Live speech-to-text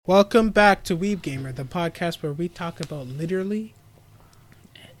Welcome back to Weeb Gamer, the podcast where we talk about literally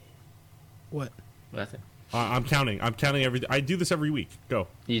what? Nothing. I'm counting. I do this every week. Go.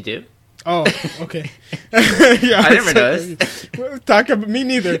 You do? Oh, okay. I never noticed. Me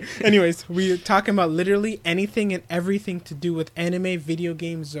neither. Anyways, we're talking about literally anything and everything to do with anime, video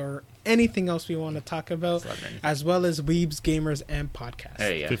games, or anything else we want to talk about, as well as Weebs, Gamers, and podcasts.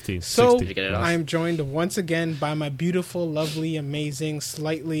 There you go. 15, So, 16. I am joined once again by my beautiful, lovely, amazing,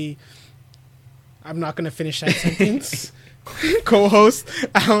 slightly... I'm not going to finish that sentence. Co-host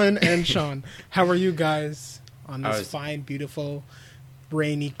Alan and Sean. How are you guys on this fine, beautiful,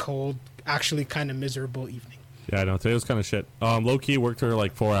 rainy, cold, actually kind of miserable evening? Yeah, I know. Today was kind of shit. Low-key worked for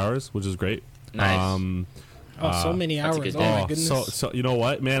like 4 hours, which is great. Nice. So many hours. good Oh, day. my goodness. So you know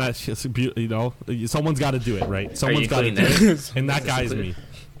what, man? Someone's got to do it, right? Someone's got to do that? it, and that guy's me.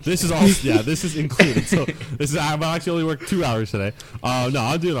 This is all. Yeah, this is included. So I've actually only worked 2 hours today. No,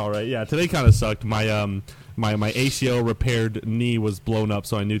 I'm doing all right. Yeah, today kind of sucked. My ACL repaired knee was blown up,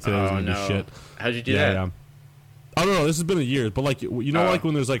 so I knew today was gonna be shit. How'd you do that? Yeah. I don't know. This has been a year, but like like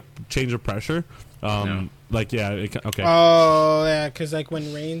when there's like change of pressure. No. Like okay. Oh yeah, because like when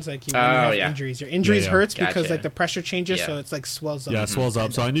it rains, like when you have yeah. injuries, your injuries Yeah. hurts Gotcha. because like the pressure changes, Yeah. so it's like swells up. Yeah, it swells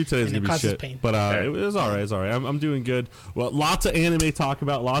up. So I knew today was and gonna it be causes shit. pain. But Fair. it was all right. It's all right. I'm doing good. Well, lots of anime to talk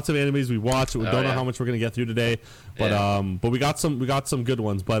about. Lots of animes we watched. We don't know how much we're gonna get through today. But but we got some good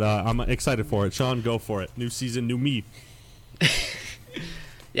ones. But I'm excited for it. Sean, go for it. New season, new me.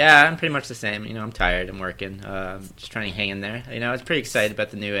 Yeah, I'm pretty much the same. I'm tired. I'm working. Just trying to hang in there. I was pretty excited about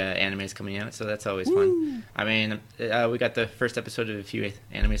the new animes coming out, so that's always fun. I mean, we got the first episode of a few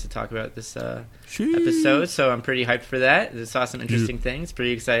animes to talk about this episode, so I'm pretty hyped for that. I saw some interesting things.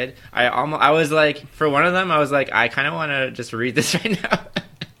 Pretty excited. I was like, for one of them, I was like, I kind of want to just read this right now.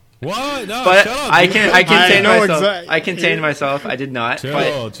 What? No, But shut up, I dude. contained know myself. exactly. I contained myself. I did not. Chill,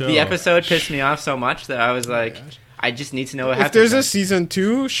 but chill. the episode pissed me off so much that I was like, I just need to know what If happens. there's a next. season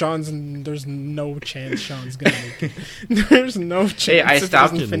 2, there's no chance Sean's gonna make it. There's no chance. Hey, I if he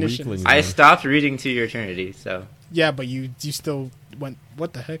stopped- doesn't finish it. Weaklings. I stopped reading To Your Eternity, so Yeah, but you still went.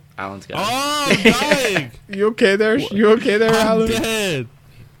 What the heck? Alan's got it. Oh, I'm dying. You okay there? You okay there, I'm Alan? dead.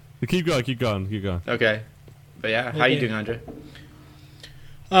 Keep going. Okay. But yeah, how you doing, Andre?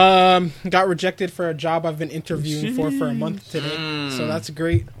 Got rejected for a job I've been interviewing for a month today, so that's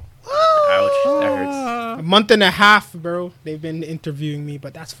great. Ouch, that hurts. A month and a half, bro. They've been interviewing me,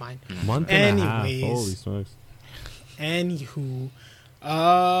 but that's fine. Month and a half. Anyways. Holy smokes. Anywho,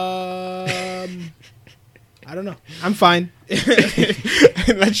 I don't know. I'm fine.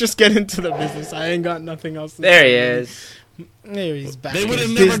 Let's just get into the business. I ain't got nothing else to There say. he is. There he's back. They in would have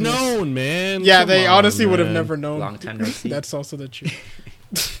business. never known, man. Yeah, Come they on, honestly would have man. never known. Long time no see. That's also the truth.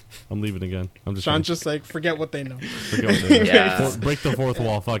 I'm leaving again. I'm just. Sean's just like, forget what they know. Forget what they know. Yeah. Break the fourth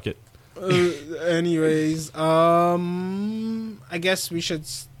wall. Fuck it. Anyways, I guess we should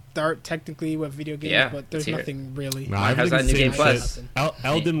start technically with video games, Yeah, but there's let's hear nothing really. Nah, How's that everything's New the Game same Plus? shit.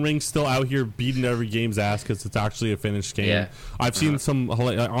 Elden Ring's still out here beating every game's ass because it's actually a finished game. Yeah. I've seen some.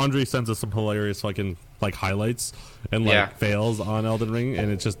 Andre sends us some hilarious fucking like highlights and like Yeah. fails on Elden Ring,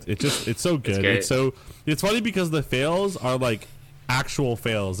 and it's so good. great. It's funny because the fails are like actual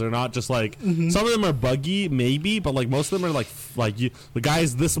fails. They're not just like some of them are buggy maybe, but like most of them are like the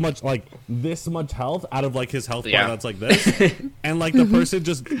guy's this much health out of like his health bar that's like this, and like the person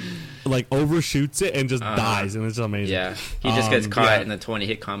just like overshoots it and just dies, and it's amazing. Yeah, he just gets caught yeah. in the 20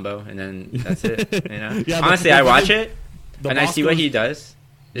 hit combo, and then that's it. Yeah, Honestly, I watch it The and I boss see what goes- he does.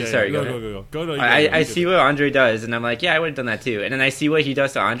 Yeah, Sorry, go, go ahead. go. No, you I go. see what Andre does, and I'm like, yeah, I would have done that too. And then I see what he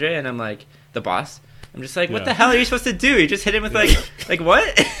does to Andre, and I'm like, the boss. I'm just like, what Yeah. the hell are you supposed to do? You just hit him with like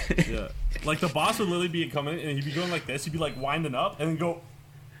what? Yeah. Like the boss would literally be coming and he'd be going like this. He'd be like winding up and then go,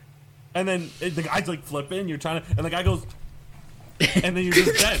 and then the guy's like flipping. You're trying to, and the guy goes, and then you're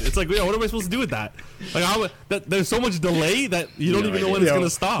just dead. It's like, what am I supposed to do with that? Like, there's so much delay that you don't No even know idea. when it's gonna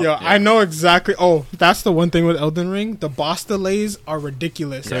stop. Yo, I know exactly. Oh, that's the one thing with Elden Ring. The boss delays are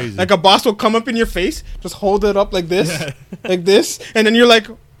ridiculous. Crazy. Like a boss will come up in your face, just hold it up like this, Yeah. like this, and then you're like,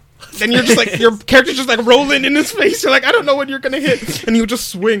 then you're just like your character's just like rolling in his face. You're like, I don't know when you're gonna hit, and you just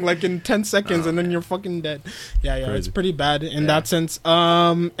swing like in 10 seconds, and then you're fucking dead. Yeah, it's Crazy. pretty bad in that sense.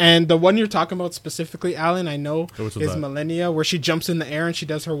 And the one you're talking about specifically, Alan, I know Which was is that? Millennia, where she jumps in the air and she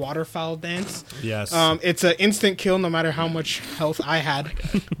does her waterfowl dance. Yes. It's an instant kill no matter how much health I had.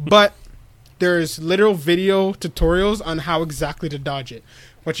 But there's literal video tutorials on how exactly to dodge it.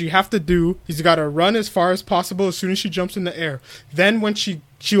 What you have to do is you got to run as far as possible as soon as she jumps in the air. Then when she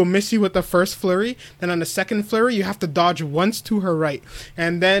she will miss you with the first flurry. Then on the second flurry, you have to dodge once to her right,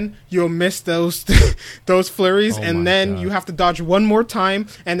 and then you'll miss those those flurries, Oh and my then God. you have to dodge one more time,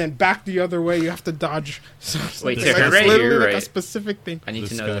 and then back the other way. You have to dodge. So Wait, it's to her it's right or literally your like a right? specific thing. I need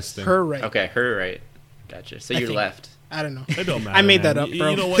to know this. Disgusting. Her right. Okay, her right. Gotcha. So I you're think. left. I don't know. It don't matter. I made man. that up, You- bro.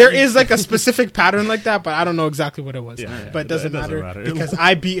 you know what? There You- is like a specific pattern like that, but I don't know exactly what it was. Yeah, But it doesn't, matter, because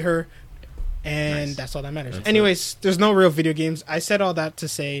I beat her, and Nice. that's all that matters. That's Anyways, there's no real video games. I said all that to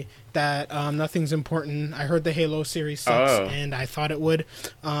say that nothing's important. I heard the Halo series sucks, Oh. and I thought it would.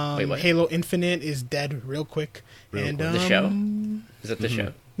 Wait, what? Halo Infinite is dead real quick. Real and quick. The show? Is that the Mm-hmm.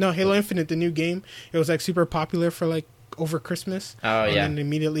 show? No, Halo Infinite, the new game. It was like super popular for like over Christmas. Oh, and yeah. then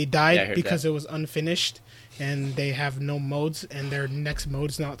immediately Yeah, I died heard because that. it was unfinished, and they have no modes, and their next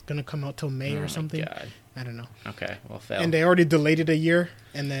mode's not gonna come out till May Oh or my something. God. I don't know. Okay, well, fail. And they already delayed it a year,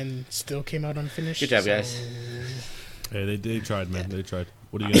 and then still came out unfinished. Good job, so- guys. Hey, they tried, man. They tried.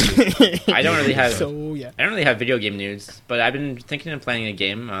 What are you gonna do? I don't really have. So yeah, I don't really have video game news, but I've been thinking of playing a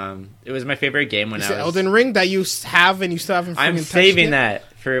game. It was my favorite game when is I it was. Elden Ring that you have and you still haven't. I'm friggin' touched saving yet?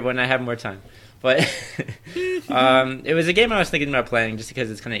 that for when I have more time. But it was a game I was thinking about playing just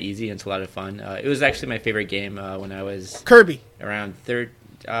because it's kind of easy and it's a lot of fun. It was actually my favorite game when I was Kirby. around grade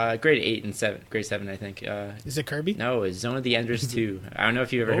 8 and 7, grade 7, I think. Is it Kirby? No, it's Zone of the Enders 2. I don't know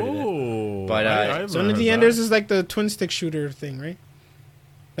if you've ever heard of it. Oh, But, I've Zone never of the heard Enders that. is like the twin stick shooter thing, right?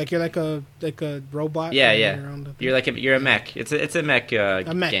 Like you're like a robot. Yeah, running yeah. around the thing. You're a mech. It's a mech,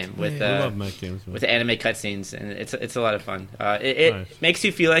 mech, game with yeah. I love mech games. Man. with anime cutscenes, and it's a lot of fun. It Nice. makes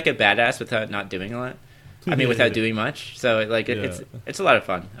you feel like a badass without not doing a lot. I mean, without doing much. So it's a lot of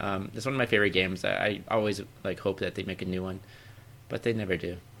fun. It's one of my favorite games. I always like hope that they make a new one, but they never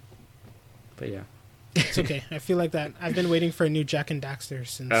do. But yeah. It's okay. I feel like that. I've been waiting for a new Jack and Daxter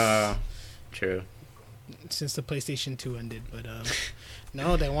True. since the PlayStation 2 ended, but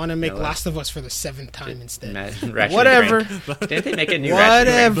no, they want to make No, Last of Us for the 7th time instead. Ratchet and Whatever. Clank. Didn't they make a new Ratchet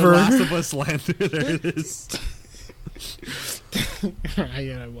and The Whatever. Last of Us slander. There it is.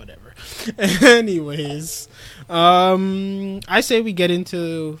 Yeah, whatever. Anyways, I say we get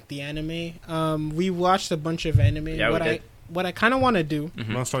into the anime. We watched a bunch of anime. Yeah, we did. What I kind of want to do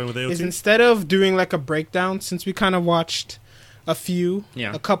I'm not starting with is AOT. instead of doing like a breakdown, since we kind of watched a few,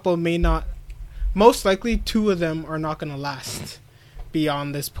 Yeah. a couple may not. Most likely, 2 of them are not going to last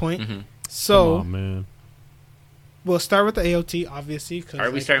beyond this point. Mhm. So Come on, man. we'll start with the AOT, obviously. 'cause, Are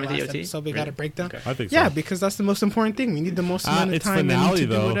we starting with the AOT? So we got a Really? breakdown. Okay. I think so. Yeah, because that's the most important thing. We need the most amount of It's time. and finale to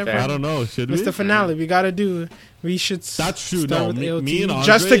do though. whatever. I don't know. Should we? It's the finale. We gotta do. We should. That's true. Start No, with me AOT, and Andre,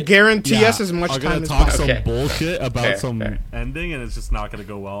 just to guarantee us as much are time gonna as talk possible. some Okay. bullshit about Fair, some fair. ending, and it's just not gonna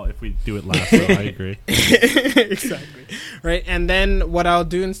go well if we do it last. So I agree. Exactly. Right, and then what I'll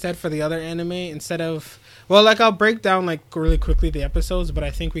do instead for the other anime, instead of I'll break down like really quickly the episodes, but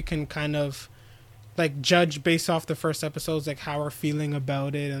I think we can kind of like judge based off the first episodes, like how we're feeling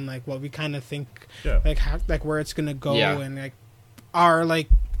about it, and like what we kind of think, Yeah. like how, like where it's gonna go, Yeah. and like our like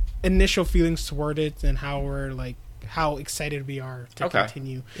initial feelings toward it, and how we're like how excited we are to Okay.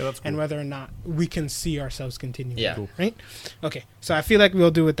 continue, Yeah, that's cool. and whether or not we can see ourselves continuing. Yeah. Cool. Right. Okay. So I feel like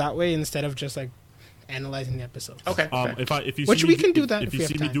we'll do it that way instead of just like analyzing the episodes. Okay. fair. If you Which see we me, can do that if if you we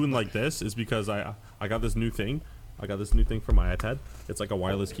see have me time. doing like this, is because I got this new thing. I got this new thing for my iPad. It's like a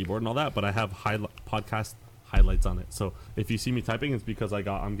wireless keyboard and all that, but I have podcast highlights on it. So if you see me typing, it's because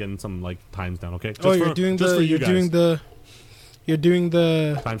I'm getting some like times down. Okay. Just You're doing just the for you guys. you're doing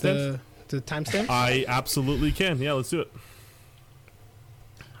the Timestamps? the timestamp. I absolutely can. Yeah, let's do it.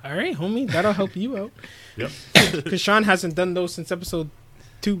 All right, homie, that'll help you out Yep. because Sean hasn't done those since episode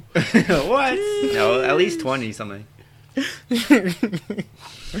 2. What? No, at least 20 something.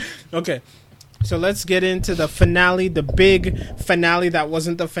 Okay, so let's get into the finale, the big finale that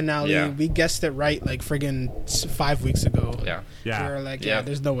wasn't the finale. Yeah. We guessed it right like friggin' 5 weeks ago. Yeah. We Yeah. were like, Yeah.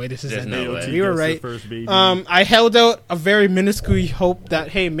 there's no way this is There's ending. no way. We were Gets the right. First baby. I held out a very minuscule hope that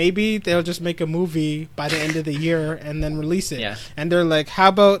hey, maybe they'll just make a movie by the end of the year and then release it. Yeah. And they're like, how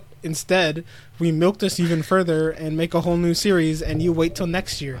about instead we milk this even further and make a whole new series and you wait till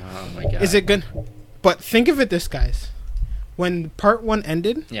next year? Oh my god. Is it good? But think of it this, guys. When part 1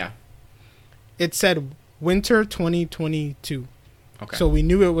 ended, Yeah. it said winter 2022. Okay. So we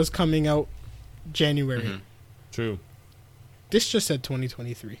knew it was coming out January. Mhm. True. This just said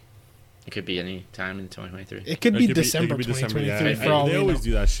 2023. It could be any time in 2023. It could be It could December it could be December, 2023 yeah. for all They we always know.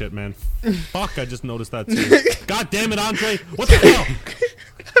 do that shit, man. Fuck, I just noticed that too. God damn it, Andre. What the hell?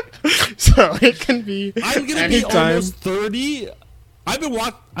 So it can be I'm gonna anytime. be almost 30. I've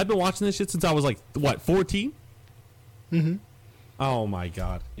been watching this shit since I was like what 14. Mhm. Oh my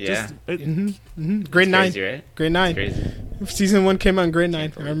god. Yeah. Grade 9. Crazy, right? Grade 9. Crazy. Season 1 came out in grade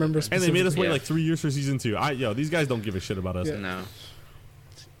 9. I remember And specifically. they made us wait Yeah. like 3 years for season 2. These guys don't give a shit about us. Yeah. No.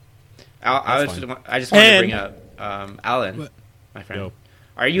 That's I just wanted to And- bring up Alan, What? my friend. Yo.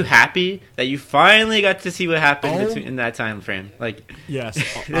 Are you happy that you finally got to see what happened Oh. between, in that time frame? Like, Yes,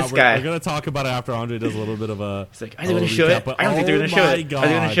 This guy. We're gonna talk about it after Andre does a little bit of a. it's like, are they going to show recap, it? but I don't think they're going to show my it. Are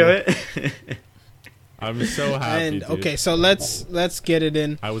they going to show it? I'm so happy. And dude. okay, so let's get it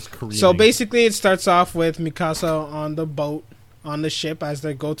in. I was careening. So basically, it starts off with Mikasa on the boat, on the ship, as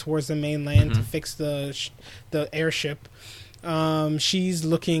they go towards the mainland to fix the airship. She's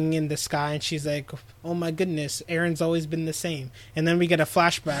looking in the sky and she's like, "Oh my goodness, Aaron's always been the same." And then we get a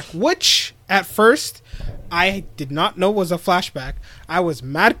flashback, which at first I did not know was a flashback. I was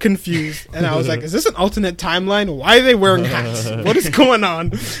mad confused, and I was like, "Is this an alternate timeline? Why are they wearing hats? What is going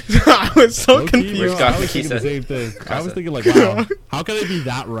on?" I was so Low-key, confused. bro, Where's I was Mikasa? thinking the same thing. I was Mikasa. thinking like, wow, how can it be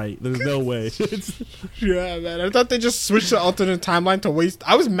that right? There's no way. It's- Yeah, man. I thought they just switched the alternate timeline to waste.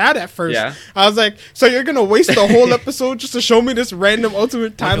 I was mad at first. Yeah. I was like, so you're going to waste the whole episode just to show me this random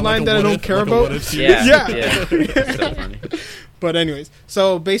alternate timeline like a that I what don't if- care like a about? what if series. Yeah. Yeah. It's so funny. But anyways,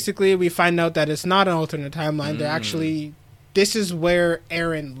 so basically we find out that it's not an alternate timeline. They're actually, this is where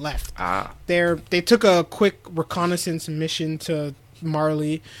Aaron left. They took a quick reconnaissance mission to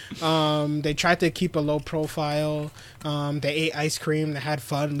Marley. They tried to keep a low profile. They ate ice cream. They had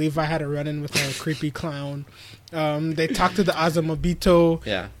fun. Levi had a run-in with a creepy clown. They talked to the Azumabito.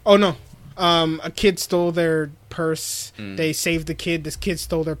 Yeah. Oh no. A kid stole their purse. They saved the kid. This kid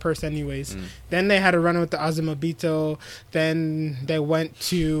stole their purse anyways. Then they had a run with the Azumabito. Then they went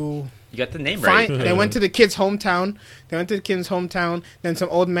to You got the name right. they went to the kid's hometown. Then some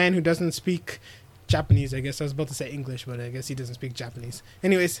old man who doesn't speak Japanese, I guess. I was about to say English, but I guess he doesn't speak Japanese.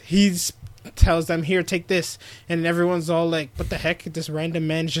 Anyways, tells them, "Here, take this." And everyone's all like, "What the heck? This random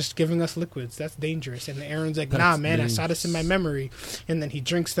man is just giving us liquids. That's dangerous." And Aaron's like, "Nah, That's man, I saw this in my memory." And then he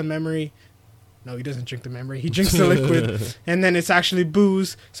drinks the memory. No, he doesn't drink the memory. He drinks the liquid. And then it's actually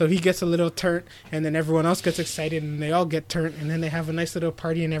booze. So he gets a little turnt. And then everyone else gets excited. And they all get turnt. And then they have a nice little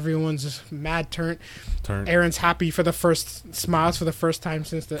party. And everyone's just mad turnt. Turn. Aaron's happy for the first, smiles for the first time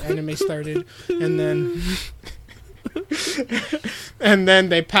since the anime started. And then... and then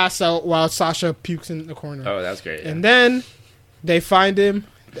they pass out while Sasha pukes in the corner. Oh, that was great. Yeah. And then they find him.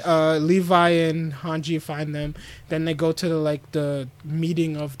 Levi and Hanji find them. Then they go to the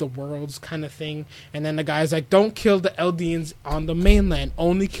meeting of the worlds kind of thing. And then the guy's like, "Don't kill the Eldians on the mainland.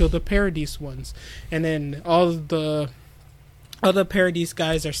 Only kill the Paradise ones." And then all the other Paradise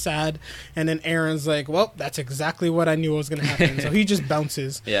guys are sad. And then Aaron's like, "Well, that's exactly what I knew was going to happen." So he just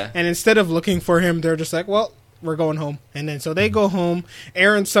bounces. Yeah. And instead of looking for him, they're just like, "Well, we're going home." And then so they go home.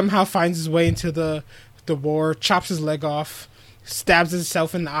 Aaron somehow finds his way into the war, chops his leg off, stabs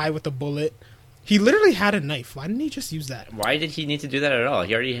himself in the eye with a bullet. He literally had a knife. Why didn't he just use that? Why did he need to do that at all?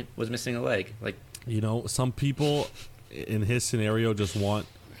 He already was missing a leg. Like, Some people in his scenario just want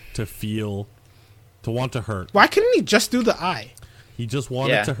to hurt. Why couldn't he just do the eye? He just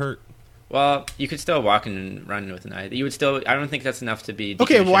wanted Yeah. to hurt. well, you could still walk and run with an eye. You would still. I don't think that's enough to be.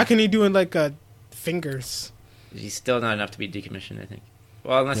 Okay, why decommissioned. can't he do it like fingers? He's still not enough to be decommissioned. I think.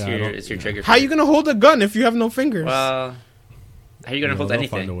 Well, unless Yeah, it's your trigger. How you gonna hold a gun if you have no fingers? Well, how are you gonna hold they'll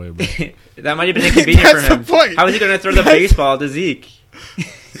anything? find a way, bro. That might have been inconvenient for That's the him. point. How is he gonna throw the baseball to Zeke?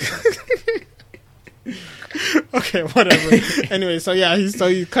 Okay, whatever. Anyway, so yeah,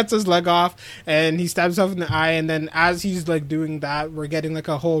 he cuts his leg off and he stabs himself in the eye, and then as he's like doing that, we're getting like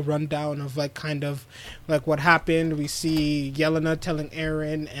a whole rundown of like kind of like what happened. We see Yelena telling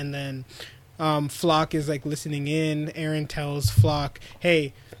Aaron, and then Flock is like listening in. Aaron tells Flock,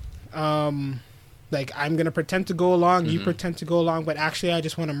 "Hey, like, I'm gonna pretend to go along, you pretend to go along, but actually I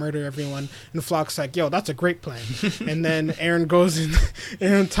just want to murder everyone." And Flock's like, "Yo, that's a great plan." And then Aaron goes and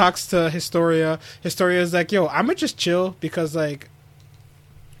Aaron talks to Historia. Historia's like, "Yo, I'ma just chill because like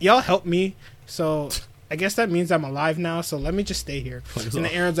y'all help me, so I guess that means I'm alive now, so let me just stay here." And then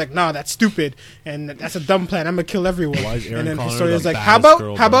Aaron's like, "Nah, that's stupid, and that's a dumb plan. I'm gonna kill everyone." Why is Aaron And then calling her Historia's the like, "How baddest about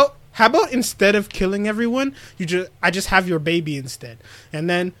girl, how bro?" about how about instead of killing everyone, I just have your baby instead?" And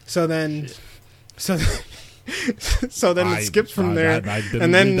then so then it skips from there, I didn't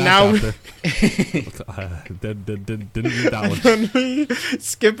and then read that now chapter. I didn't read that one. then we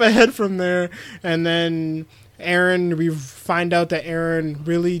skip ahead from there, and then Aaron, we find out that Aaron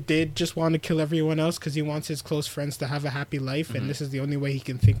really did just want to kill everyone else because he wants his close friends to have a happy life, and this is the only way he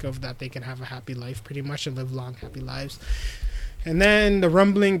can think of that they can have a happy life, pretty much, and live long, happy lives. And then the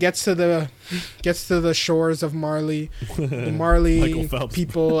rumbling gets to the shores of Marley, the Marley Michael Phelps.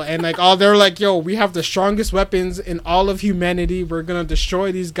 people, and like all they're like, "Yo, we have the strongest weapons in all of humanity. We're gonna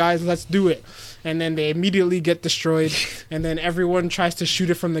destroy these guys. Let's do it." And then they immediately get destroyed, and then everyone tries to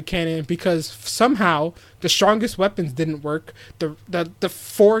shoot it from the cannon because somehow the strongest weapons didn't work. The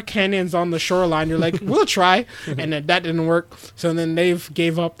 4 cannons on the shoreline, you're like, "We'll try," and then that didn't work. So then they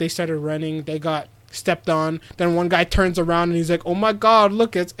gave up. They started running. They got stepped on. Then one guy turns around and he's like, "Oh my god,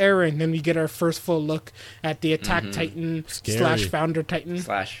 look, it's Eren." Then we get our first full look at the Attack Titan Scary. / Founder Titan,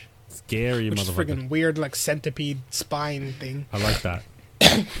 Slash. Scary which is motherfucker. freaking weird, like centipede spine thing. I like that.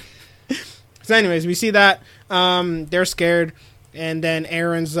 So anyways, we see that they're scared, and then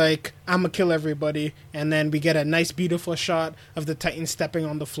Aaron's like, "I'm gonna kill everybody," and then we get a nice beautiful shot of the Titan stepping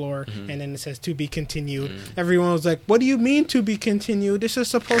on the floor, and then it says "to be continued." Everyone was like, "What do you mean to be continued? This is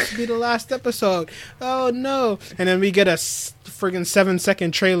supposed to be the last episode." Oh no. And then we get a friggin'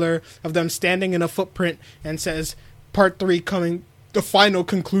 7-second trailer of them standing in a footprint and says part 3 coming, the final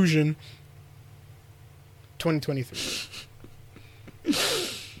conclusion, 2023.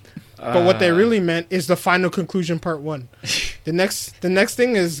 But what they really meant is the final conclusion, part 1. The next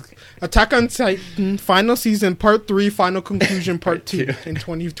thing is Attack on Titan final season, part 3, final conclusion, part 2 in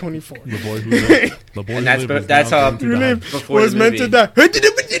 2024. The boy who lived. The boy And who lived was that's now all going to Your die. name Before was the meant to movie. die.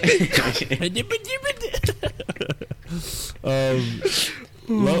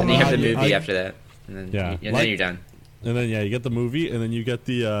 And you have the movie I- after that. And then, Yeah. and Like- then you're done. And then you get the movie, and then you get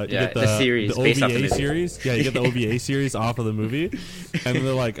the you get the series the based off the OVA movie. series. Yeah, you get the OVA series off of the movie, and then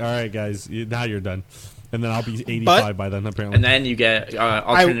they're like, "All right, guys, now you're done." And then I'll be 85 by then, apparently. And then you get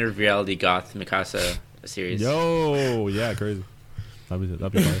alternative reality goth Mikasa series. Yo, yeah, crazy.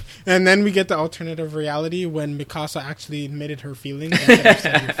 That'd be fire. And then we get the alternative reality when Mikasa actually admitted her feelings instead of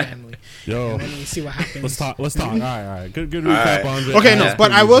saying her family. Yo, And then we see what happens. let's talk. All right. Good All recap, right. Andre. Okay, no, Yeah.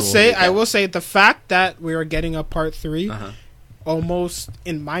 but I will say, Yeah. the fact that we are getting a part 3 Uh-huh. almost,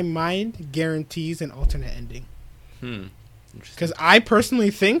 in my mind, guarantees an alternate ending. Interesting. Because I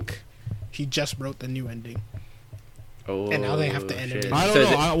personally think he just wrote the new ending. Oh, and now they have to end it. shit. I don't So know.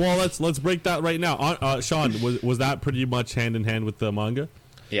 is it- Well, let's break that right now. Sean, was that pretty much hand in hand with the manga?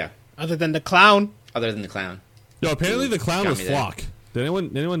 yeah. Other than the clown. Other than the clown. No, apparently the clown Got was me there. Flock. Did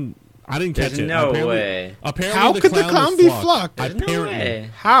anyone? I didn't catch There's it. no apparently, way. Apparently, How could the clown was be Flock. Flock? There's no Apparently. way.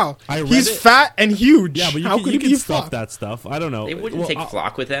 How? I read He's it. fat and huge. Yeah, but How you could can he be stuff Flock? that stuff. I don't know. They wouldn't Well, take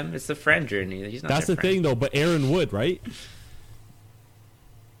Flock with them. It's the friend journey. He's not That's their the friend. thing, though. But Aaron would, right?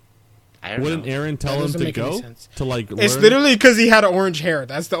 I don't Wouldn't know. Aaron tell That him doesn't to make any go sense. to like? It's learn? literally because he had orange hair.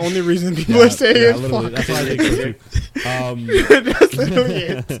 That's the only reason people are saying it's literally. Flock. That's why I think so too. That's literally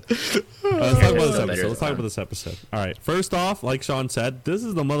it. Let's talk about this Better episode. than Let's talk about this episode. All right. First off, like Sean said, this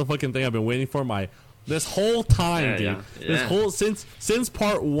is the motherfucking thing I've been waiting for this whole time, Yeah, dude. yeah. This Yeah. whole since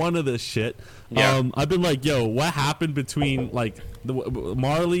part 1 of this shit. Yeah. I've been like, yo, what happened between like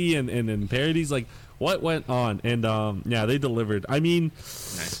Marley and Paradis? Like, what went on? And yeah, they delivered. I mean,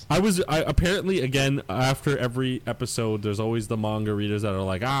 Nice. I apparently again after every episode, there's always the manga readers that are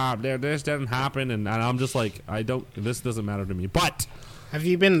like, this didn't happen, and I'm just like, this doesn't matter to me, but. Have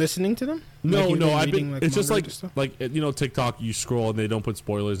you been listening to them? No, Like, you've no, I've reading, been. It's just manga like and stuff? TikTok. You scroll and they don't put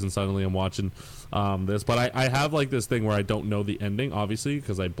spoilers, and suddenly I'm watching this. But I have like this thing where I don't know the ending, obviously,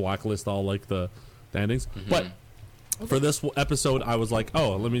 because I blacklist all like the endings. But for this episode, I was like,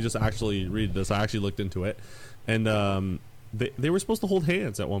 oh, let me just actually read this. I actually looked into it, and they were supposed to hold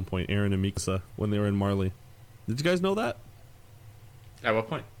hands at one point, Aaron and Mikasa, when they were in Marley. Did you guys know that? At what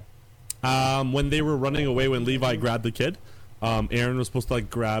point? When they were running away, when Levi grabbed the kid, Aaron was supposed to like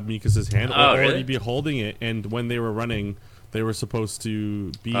grab Mikasa's hand, Oh, or really? he'd be holding it. And when they were running, they were supposed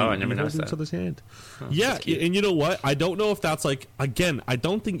to be Oh, I never holding noticed that. each other's hand. Oh, Yeah, that's cute. and you know what? I don't know if that's like again. I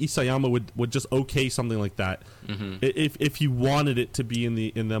don't think Isayama would just okay something like that if he wanted it to be in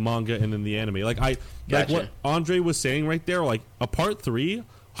the manga and in the anime. Like like Gotcha. what Andre was saying right there. Like a part 3.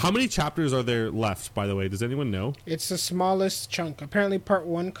 How many chapters are there left? By the way, does anyone know? It's the smallest chunk. Apparently, part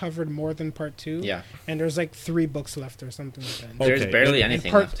 1 covered more than part 2. Yeah. And there's like 3 books left or something like that. There's Okay, barely and- anything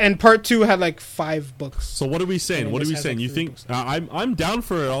Part, left. and part 2 had like 5 books. So what are we saying? And it What are just we has, saying? like, You 3 think books. I'm down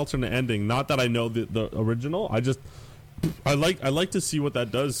for an alternate ending? Not that I know the original. I like to see what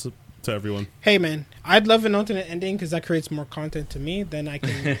that does to everyone. Hey man, I'd love an alternate ending because that creates more content to me. Then I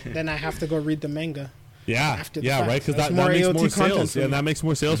can then I have to go read the manga. Yeah, After the yeah, fact. right. Because That's that more makes AOT more content sales. for Yeah, me. that makes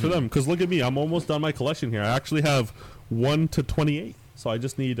more sales for them. Because look at me, I'm almost done my collection here. I actually have 1 to 28, so I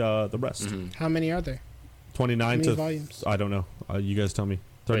just need the rest. How many are there? 29 How many to volumes? I don't know. You guys tell me.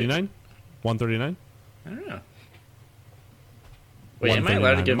 39, 139. I don't know. Wait, am I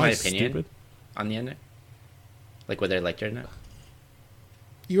allowed to give my 139. Am I opinion stupid? on the ending? Like whether I liked it or not?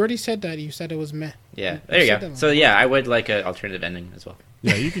 You already said that. You said it was meh. Yeah, there you said go. that So yeah, I would like an alternative ending as well.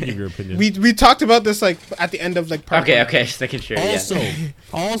 Yeah, you can give your opinion. We talked about this like at the end of like part Okay, one. okay, just making sure.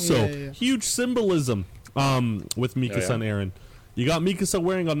 Also, Yeah. huge symbolism with Mikasa and Eren. You got Mikasa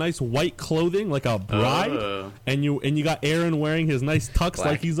wearing a nice white clothing like a bride, Oh. and you got Eren wearing his nice tux Black.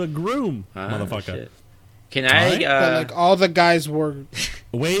 like he's a groom, Ah, motherfucker. shit. Can I? Alright. But like all the guys were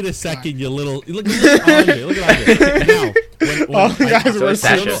Wait a second, you little look at Andre. Look at Andre. Now, all the guys So were it's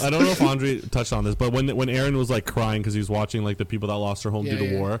I Sasha. don't know if Andre touched on this, but when Eren was like crying because he was watching like the people that lost their home due to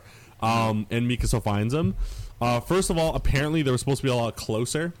Yeah. war, and Mikasa finds him. First of all, apparently they were supposed to be a lot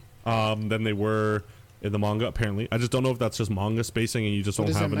closer than they were in the manga. Apparently, I just don't know if that's just manga spacing and you just don't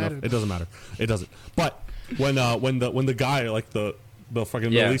does have it enough. matter? It doesn't matter. It doesn't. But when the guy like the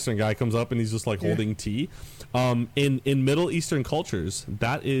fucking Yeah. Middle Eastern guy comes up and he's just like holding tea. In Middle Eastern cultures,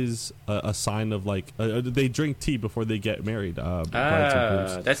 that is a sign of like they drink tea before they get married. Brides and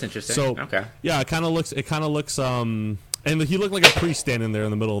grooms. That's interesting. So okay. yeah, it kind of looks and he looked like a priest standing there in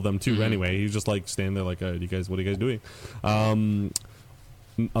the middle of them too. Mm-hmm. Anyway, he was just like standing there like, what are you guys doing?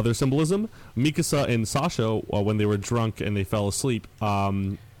 Other symbolism: Mikasa and Sasha, when they were drunk and they fell asleep,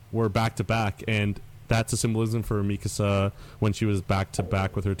 were back to back, and that's a symbolism for Mikasa when she was back to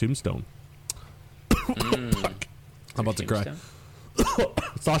back with her tombstone. I'm about to cry. Tombstone?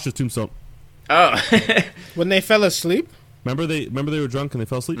 Sasha's tombstone. Oh. when they fell asleep. Remember they were drunk and they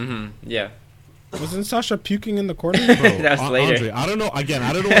fell asleep. Yeah. Wasn't Sasha puking in the corner? Bro, That was later. Andre, I don't know. Again,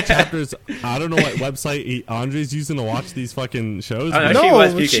 I don't know what chapters. I don't know what website Andre's using to watch these fucking shows. Oh, no, No, she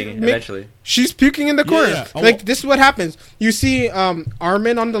was but puking eventually. She's puking in the corner. yeah. Oh, Like well- this is what happens. You see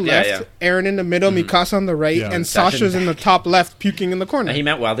Armin on the Yeah, left, Eren in the middle, Mikasa on the right, Yeah. and Sasha- Sasha's in the top left puking in the corner. He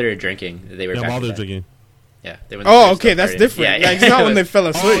meant while they were drinking. They were Yeah, back while to they're back. drinking. Yeah. They went Oh, to okay, the that's party. different. Yeah, it's not when they fell Oh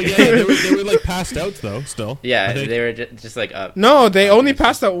asleep. yeah, they were like passed out though. Still. Yeah, I think. they were just like up. No, they only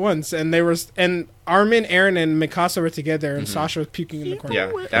passed out once, and they were and Armin, Eren, and Mikasa were together, and Sasha was puking in the corner. Yeah,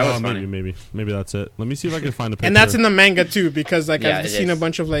 that was funny. Maybe that's it. Let me see if I can find a picture. And that's in the manga too, because like Yeah, I've it seen is. a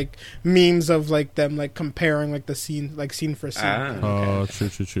bunch of like memes of like them like comparing like the scene, like scene for scene. Ah. Oh,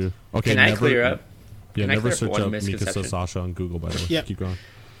 true. Okay. Can I clear up? Yeah, Can I never clear up search one up misconception? Mikasa Sasha on Google. By the way, Yeah. keep going.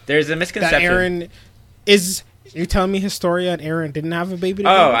 There's a That misconception. Eren is. You telling me Historia and Eren didn't have a baby? Oh,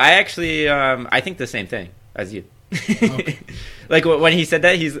 Together? I actually, I think the same thing as you. Like when he said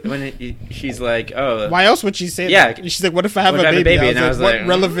that, she's like, oh, Why else would she say Yeah. that? She's like, what if I have What a if I have a baby? baby? I And I was what like,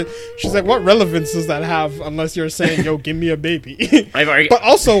 relevant? She's like, what relevance does that have unless you're saying, yo, give me a baby? I've already, But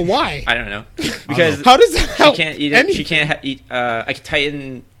also, why? I don't know because How does that she help? can't eat it. anything? She can't eat. I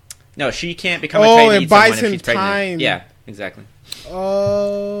Titan. No, she can't become Oh, a Titan. it and eat someone buys if him she's pregnant. time. Yeah, exactly.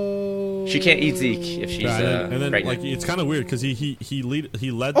 Oh, She can't eat Zeke if she's Yeah, and then pregnant. like it's kind of weird because he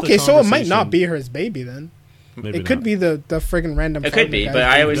led. Okay, the so it might not conversation. be his baby then. Maybe It could not. be the friggin' random. It could farmer be, guy. but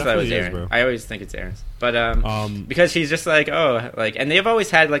I always thought it was definitely is, Aaron. bro. I always think it's Aaron's, but because she's just like and they've always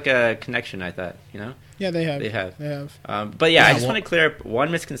had like a connection. I thought, Yeah, they have. They have. They have. But yeah, I Yeah, just well- want to clear up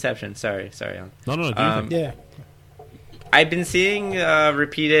one misconception. Sorry, Alan. No, do you think? Yeah. I've been seeing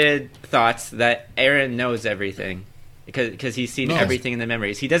repeated thoughts that Aaron knows everything because he's seen No. everything in the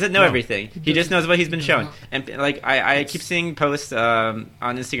memories. He doesn't know No. everything. He just knows what he's been shown. And like I keep seeing posts on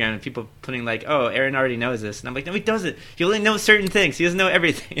Instagram and people putting like, "Oh, Aaron already knows this," and I'm like, "No, he doesn't. He only knows certain things. He doesn't know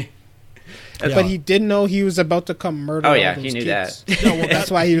everything." Yeah. But he did know he was about to come murder. Oh all yeah, those he knew kids. that. No, well, That's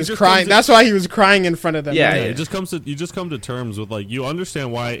why he was just crying. comes to- That's why he was crying in front of them. Yeah, Yeah, yeah. it just comes to you just come to terms with like you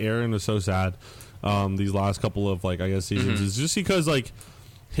understand why Aaron is so sad these last couple of like I guess seasons is just because like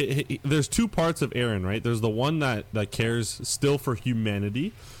there's two parts of Aaron, right? There's the one that cares still for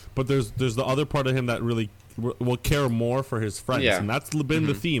humanity, but there's the other part of him that really will care more for his friends, Yeah. and that's been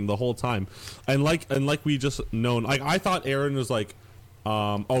the theme the whole time. And like we just known, like I thought Aaron was like.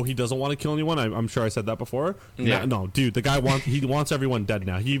 He doesn't want to kill anyone. I'm sure I said that before. Yeah. No, dude, the guy wants everyone dead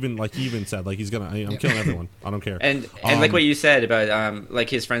now. He even said like he's gonna. I'm killing everyone. I don't care. And like what you said about like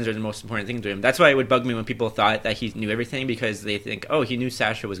his friends are the most important thing to him. That's why it would bug me when people thought that he knew everything because they think, oh, he knew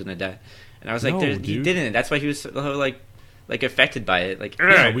Sasha was gonna die, and I was like, No, he dude. didn't. That's why he was so, like affected by it. Like,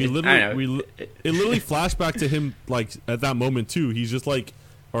 Yeah, I we don't literally know. it literally flashed back to him like at that moment too. He's just like,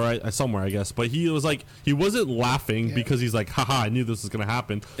 all right, somewhere I guess, but he was like he wasn't laughing because he's like, haha, I knew this was gonna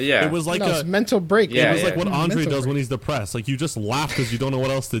happen. Yeah. it was like No, it's a. mental break. Yeah, It was like what Andre Mental does when break. he's depressed. Like you just laugh because you don't know what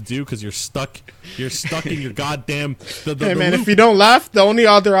else to do because you're stuck. You're stuck in your goddamn. The Hey man, loop. if you don't laugh, the only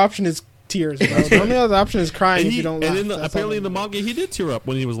other option is tears, bro. The only other option is crying if you don't laugh. That's all apparently in the that manga he did tear up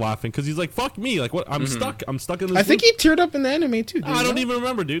when he was laughing because he's like, "Fuck me!" Like what? I'm stuck. I'm stuck in this. I think loop. he teared up in the anime too. I don't even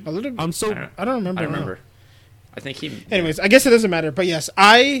remember, dude. A little- I'm so. I don't remember. I now. remember. I think he. Anyways, I guess it doesn't matter. But yes,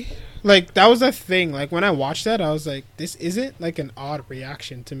 I like that was the thing. Like when I watched that, I was like, this isn't like an odd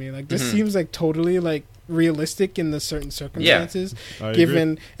reaction to me. Like this seems like totally like realistic in the certain circumstances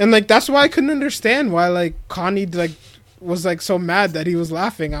given, and like that's why I couldn't understand why like Connie like was like so mad that he was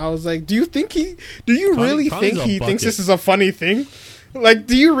laughing. I was like, do you really think he thinks this is a funny thing? Like,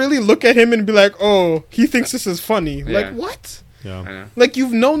 do you really look at him and be like, oh, he thinks this is funny? Yeah. Like, what? Yeah. Like,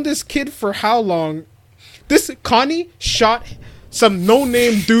 you've known this kid for how long? This Connie shot some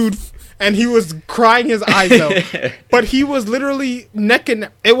no-name dude, and he was crying his eyes out. But he was literally neck and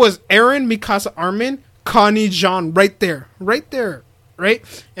neck. It was Eren, Mikasa, Armin, Connie, Jean, right there,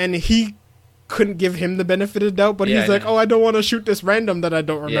 right? And he couldn't give him the benefit of the doubt, but he's like, oh, I don't want to shoot this random that I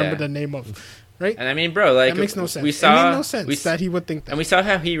don't remember the name of. Right? And I mean, bro, like that makes no sense. We saw, it made no sense that he would think that. And we saw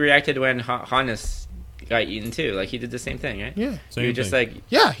how he reacted when Hannes got eaten too. Like he did the same thing, right? Yeah. He was just like,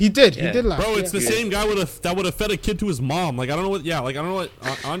 yeah, he did. Yeah. He did laugh. Bro, it's yeah. the same guy that would have fed a kid to his mom. Like I don't know what. Yeah, like I don't know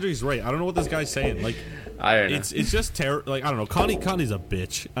what. Andre's right. I don't know what this guy's saying. Like I don't know. It's just like I don't know. Connie's a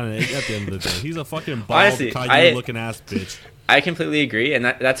bitch. I mean, at the end of the day, he's a fucking bald, Honestly, Caillou looking ass bitch. I completely agree, and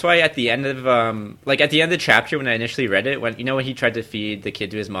that's why at the end of at the end of the chapter when I initially read it, when he tried to feed the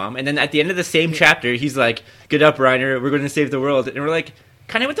kid to his mom, and then at the end of the same chapter, he's like, "Get up, Reiner, we're going to save the world," and we're like,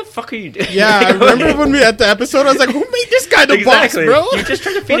 "Kind of, what the fuck are you doing?" Yeah, I remember when we at the episode, I was like, "Who made this guy the boss, bro?" You just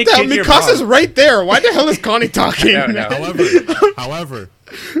tried to feed what a the hell? kid to your Mikasa's mom. right there. Why the hell is Connie talking? I don't know. However,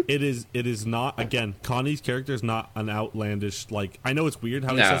 it is not, again, Connie's character is not an outlandish, like, I know it's weird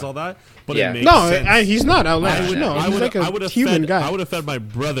how he says all that, but it makes sense. He's not outlandish. He's like a human guy. I would have fed my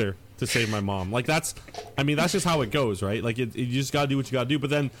brother to save my mom. Like, that's just how it goes, right? Like, you just gotta do what you gotta do.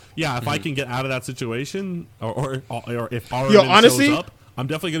 But then, yeah, if I can get out of that situation, or if Armin shows up, I'm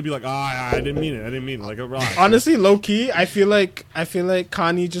definitely gonna be like, I didn't mean it. Like, honestly, low key, I feel like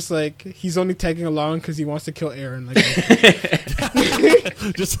Connie just like he's only tagging along because he wants to kill Eren. Like,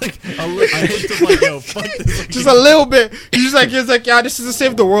 just like a hint of like, yo, fuck this. Like, just a little bit. He's like, yeah, this is to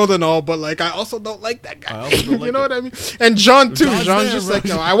save the world and all, but like, I also don't like that guy. You know what I mean? And John too. John's just like,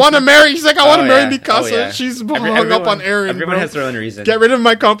 no, I want to marry. He's like, I want to marry Mikasa. Yeah. She's hung up on Eren. Everyone has their own reason. Get rid of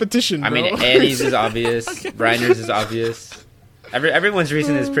my competition. Bro. I mean, Annie's is obvious. Reiner's is obvious. Everyone's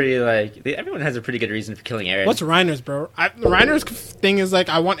reason is pretty like everyone has a pretty good reason for killing Eren. What's Reiner's, bro? Reiner's thing is like,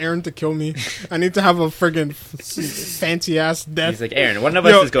 I want Eren to kill me. I need to have a friggin' fancy ass death. He's like, Eren, one of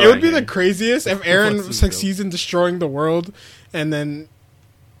us is going. It would be the craziest if Eren succeeds in destroying the world, and then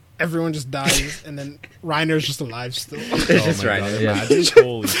everyone just dies, and then Reiner's just alive still. It's just Reiner. Yeah.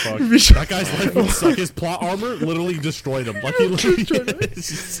 Holy fuck! That guy's life would suck. His plot armor literally destroyed him. Like he literally.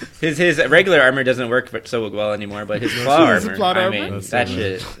 His regular armor doesn't work so well anymore, but his plot armor. I mean, that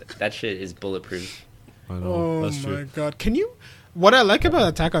shit is bulletproof. I know. Oh That's true. my god! Can you? What I like about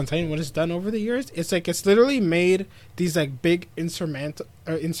Attack on Titan, what it's done over the years, it's like it's literally made these like big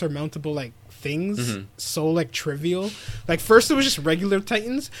insurmountable like things so like trivial. Like first it was just regular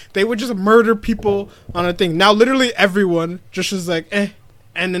Titans. They would just murder people on a thing. Now literally everyone just is like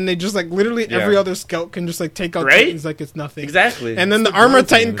and then they just like literally every other scout can just like take out Titans like it's nothing. Exactly. And then the Armor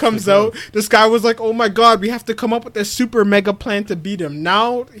Titan comes out. This guy was like, oh my god, we have to come up with this super mega plan to beat him.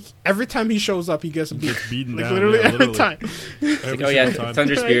 Now every time he shows up he gets beaten down. Literally every time. Like, oh yeah,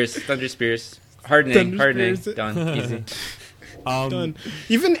 Thunder Spears. Hardening, done, easy. Done.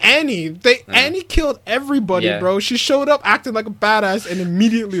 Even Annie, Annie killed everybody, bro. She showed up acting like a badass and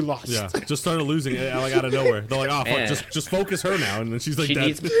immediately lost. Yeah, just started losing like out of nowhere. They're like, oh, fuck, just focus her now, and then she's like,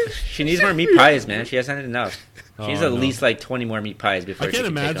 she needs more meat pies, man. She hasn't had enough. She's at least like 20 more meat pies before. I can't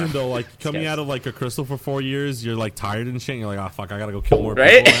imagine though, like coming out of like a crystal for 4 years, you're like tired and shit. And you're like, oh fuck, I gotta go kill more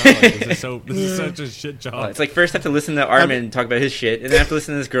people. Now. Like, this is such a shit job. It's like first I have to listen to Armin talk about his shit, and then I have to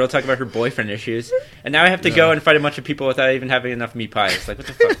listen to this girl talk about her boyfriend issues, and now I have to go and fight a bunch of people without even having enough meat pies. Like what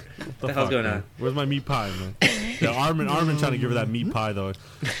the fuck? What the hell's going on? Where's my meat pie, man? Yeah, Armin trying to give her that meat pie though.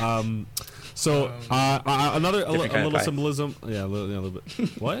 So another a little symbolism. Yeah, a little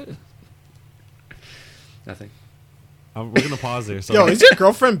bit. What? Nothing. We're gonna pause there. So. Yo, is your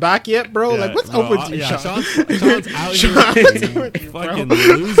girlfriend back yet, bro? Like, what's up with you, Sean? Sean's out here fucking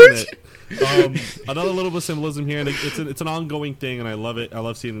losing it. Another little bit of symbolism here, and it's an ongoing thing, and I love it. I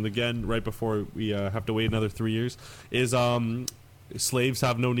love seeing it again right before we have to wait another 3 years. Is slaves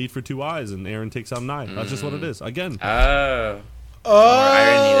have no need for two eyes, and Eren takes out an eye. That's just what it is. Again. Oh,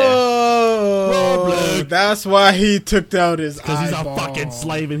 that's why he took out his eyeball. Because he's a fucking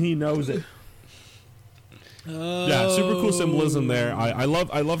slave and he knows it. Yeah, super cool symbolism there. I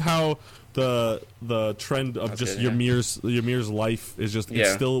love how the trend of just Ymir's life is just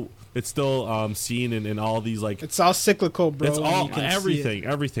it's still it's still seen in all these like. It's all cyclical, bro. It's all You can see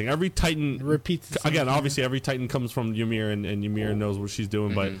everything. Every Titan it repeats itself, again. yeah. Obviously, every Titan comes from Ymir, and Ymir knows what she's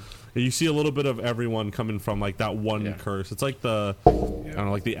doing. But you see a little bit of everyone coming from like that one curse. It's like the I don't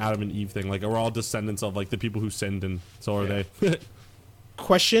know, like the Adam and Eve thing. Like we're all descendants of like the people who sinned, and so are they.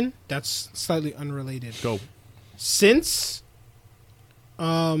 Question that's slightly unrelated. Go. Since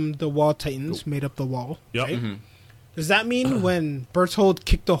the Wall Titans made up the wall, Yep. right? Does that mean when Berthold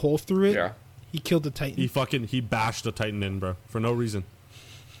kicked a hole through it, Yeah. he killed the Titan? He bashed a Titan in, bro, for no reason.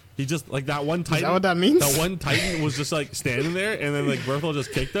 He just like that one Titan. Is that what that means? That one Titan was just like standing there, and then like Berthold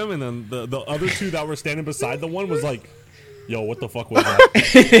just kicked him, and then the other two that were standing beside the one was like, "Yo, what the fuck was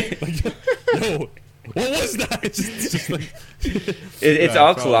that? Like, yo, what was that?" It's just like It's Yeah,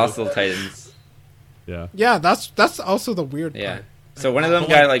 all probably. colossal titans. yeah. Yeah, that's also the weird Yeah. part. So one of them But,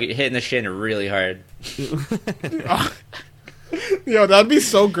 got like hitting the shin really hard. Yo, that'd be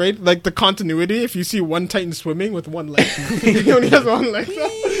so great. Like the continuity if you see one Titan swimming with one leg. He only has one leg.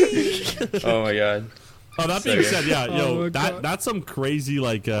 Oh my god. Oh, that So being good. said, yeah, Oh yo, my that God. that's some crazy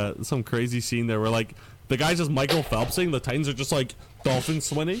like some crazy scene there where like the guy's just Michael Phelpsing, the Titans are just like dolphins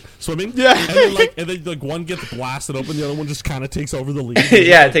swimming, Yeah. and then like one gets blasted open, the other one just kind of takes over the lead.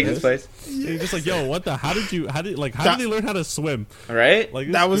 Yeah, Like it takes its this. place. And you're just like, yo, what the? How did That- they learn how to swim? Right?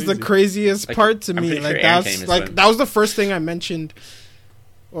 Like That was the craziest Like, part to I'm me. pretty Like sure Aaron that's can't even like swim. that was the first thing I mentioned.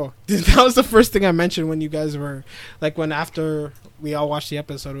 Oh, that was the first thing I mentioned when you guys were like when after we all watched the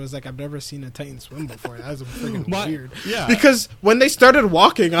episode. It was like I've never seen a Titan swim before. That was freaking weird. Yeah. Because when they started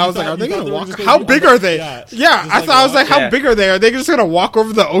walking, I was like, thought- "Are they you thought gonna they were walk? just gonna How be big on the- are they?" yeah. Yeah, Just I like thought I was like, walk- "How yeah. big are they? Are they just gonna walk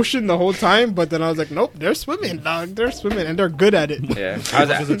over the ocean the whole time?" But then I was like, "Nope, they're swimming, dog. They're swimming, and they're good at it." Yeah. Because I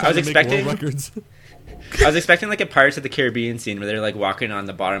they're was trying to make expecting world records. I was expecting like a Pirates of the Caribbean scene where they're like walking on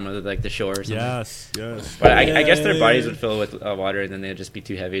the bottom of like the shore or something. Yes. But I guess their Yeah. bodies would fill with water and then they'd just be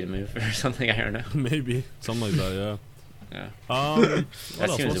too heavy to move or something. I don't know. Maybe something like that. Yeah. Yeah. What That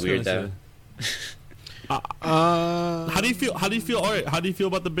else? seems What's weird gonna though. say? How do you feel? How do you feel? All right. How do you feel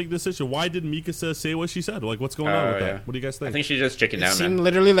about the big decision? Why did Mikasa say what she said? Like, what's going on Oh, with yeah. that? What do you guys think? I think she just chickened It out, seemed man.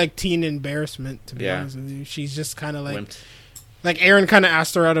 literally like teen embarrassment, to be Yeah. honest with you. She's just kind of like, Wimped. like Aaron kind of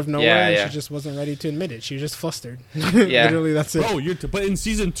asked her out of nowhere, Yeah, and yeah. she just wasn't ready to admit it. She was just flustered. Yeah. Literally, that's it. Bro, but in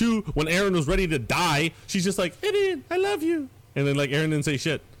season 2, when Aaron was ready to die, she's just like, "Idiot, I love you," and then like Aaron didn't say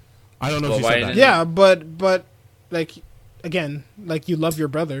shit. I don't know Well, if she why said that. didn't- Yeah, but like again, like you love your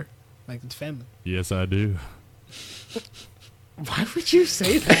brother, like it's family. Yes, I do. Why would you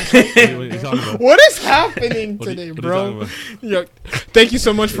say that? What are you talking about? What is happening What are you- today, what are you bro? talking about? Yo, thank you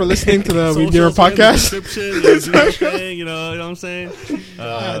so much for listening to the We Near Socials are in the podcast. description, you know, do your thing, you know what I'm saying? Catch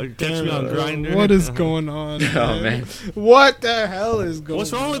me on Damn, Grindr. What is going on? Oh man. What the hell is going on?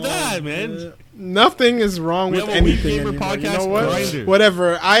 What's wrong with that, man? Nothing is wrong We with have a Weed anything Gamer anymore. You podcast, know what? Grindr.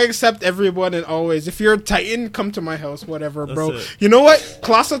 Whatever. I accept everyone and always. If you're a Titan, come to my house. Whatever, That's bro. it. You know what?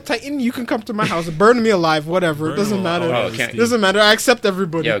 Colossal Titan, you can come to my house. Burn me alive. Whatever. Burn It doesn't them matter. alive. Oh, Yeah, can't- Steve. Doesn't matter. I accept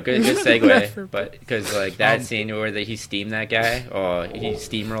everybody. Yo, good Whatever. segue. But because like that scene where he steamed that guy, he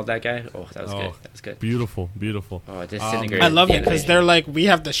steamrolled that guy. Oh, that was good. That was good. Beautiful, beautiful. Oh, disintegrated. I love the it because animation. they're like, we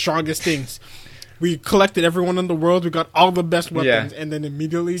have the strongest things. We collected everyone in the world. We got all the best weapons, and then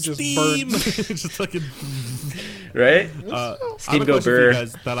immediately just Steam! burned. Just fucking. right. I have a Steve question for you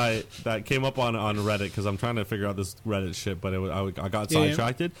Gober. guys that came up on Reddit because I'm trying to figure out this Reddit shit, but I got Yeah.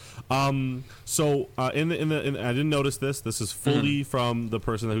 sidetracked. So in the I didn't notice this. This is fully from the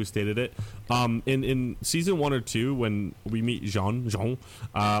person who stated it. In season 1 or 2, when we meet Jean, Jean.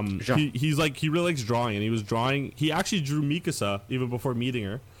 he's like he really likes drawing, and he was drawing. He actually drew Mikasa even before meeting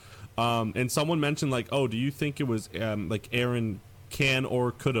her. And someone mentioned like, oh, do you think it was like Aaron can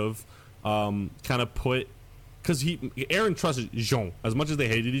or could have kind of put, because Aaron trusted Jean as much as they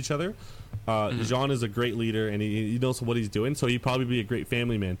hated each other. Jean is a great leader and he knows what he's doing, so he'd probably be a great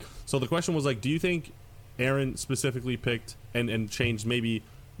family man. So the question was like, do you think Aaron specifically picked and changed maybe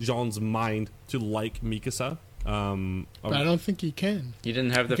Jean's mind to like Mikasa? But I don't think he can. You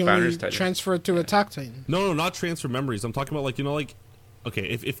didn't have the He can founders only title. transfer it to Attack Titan. No, not transfer memories. I'm talking about like, you know, like, okay,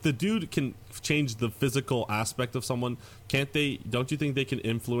 if the dude can change the physical aspect of someone, can't they? Don't you think they can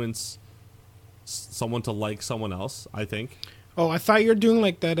influence someone to like someone else? I think. Oh, I thought you were doing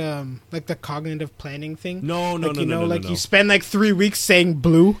like that, like the cognitive planning thing. No, like, you know, no, like no. you spend like 3 weeks saying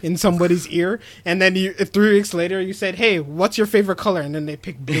blue in somebody's ear, and then 3 weeks later you said, "Hey, what's your favorite color?" And then they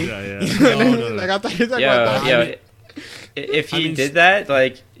pick blue. Yeah. You know what I No, mean? no. Like I thought you were talking Yeah, about that. yeah. if he I mean, did that,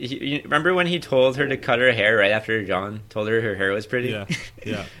 like, you remember when he told her to cut her hair right after John told her hair was pretty? Yeah,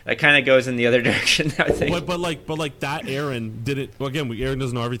 yeah. That kind of goes in the other direction, I think. But like that Aaron didn't. Well, again, Aaron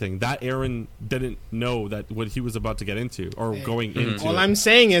doesn't know everything. That Aaron didn't know that what he was about to get into or going into. All I'm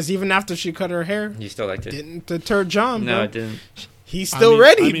saying is, even after she cut her hair, You still liked it? didn't deter John. No, bro. it didn't. He's still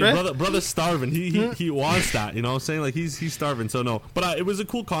ready, bro. Brother's starving. He wants that. You know what I'm saying? Like he's starving. So no. But it was a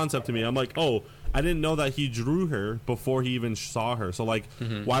cool concept to me. I'm like, oh, I didn't know that he drew her before he even saw her. So like,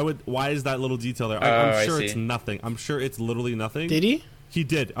 why is that little detail there? I'm sure it's nothing. I'm sure it's literally nothing. Did he? He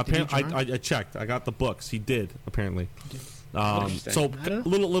did. Apparently, draw? I checked. I got the books. He did apparently. Interesting. So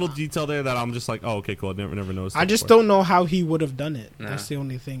little detail there that I'm just like, oh, okay, cool. I never noticed. I just don't know how he would have done it. That's the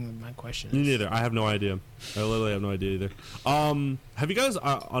only thing with my question. Me neither. I have no idea. I literally have no idea either. Have you guys?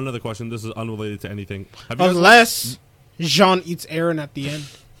 Another question. This is unrelated to anything. Have you guys Unless Jean eats Aaron at the end,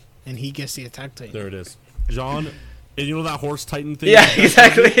 and he gets the attack titan. There it is, Jean. And you know that horse titan thing? Yeah,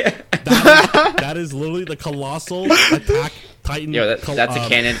 exactly. That is literally the colossal attack titan. Yo, that's a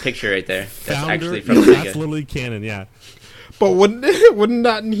canon picture right there. That's founder. actually from the That's manga. literally canon. Yeah. But wouldn't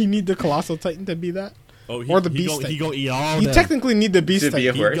that he need the colossal titan to be that? Oh, Or the beast He titan. go eat all. You them. technically need the beast To be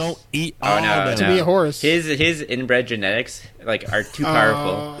a titan. horse? He go eat Oh, all. no, them. To be a horse. His inbred genetics are too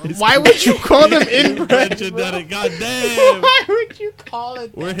powerful. Why would you call them inbred? Genetic. God damn. Why would you call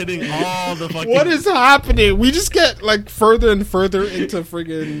it? We're hitting all the fucking. What is happening? We just get like further and further into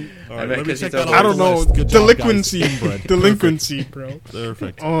friggin' All I right, bet let me 'cause check he's that a- off I don't the know, list. Good job, delinquency, guys. Inbred. delinquency, bro.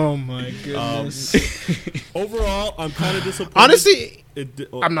 Perfect. Oh my goodness. Overall, I'm kind of disappointed. Honestly,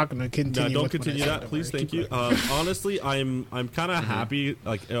 oh, I'm not gonna No, continue. don't with what I continue said, that, don't please. worry. Thank Keep you. going. Honestly, I'm kind of happy.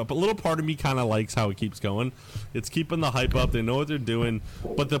 Like, but a little part of me kind of likes how it keeps going. It's keeping the hype up. They know what they're doing.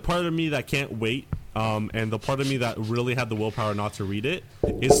 But the part of me that can't wait, and the part of me that really had the willpower not to read it,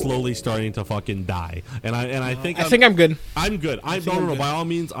 is slowly starting to fucking die. And I think I think I'm good. I'm good. I think don't I'm know. good. By all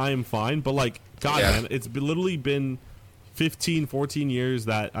means, I am fine. But like, God, Yeah. man, it's literally been 15, 14 years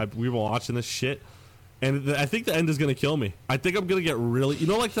that we were watching this shit. And I think the end is gonna kill me. I think I'm gonna get really,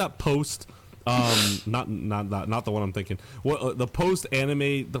 like that post, not the one I'm thinking. What the post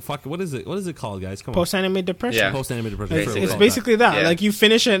anime? The fuck, what is it? What is it called, guys? Come on, Post anime depression. Yeah. post anime depression. It's, That's what we'll it's call basically that. Yeah. Like you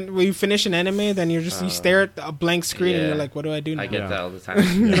finish an anime, then you stare at a blank screen and yeah. you're like, what do I do now? I get Yeah. that all the time.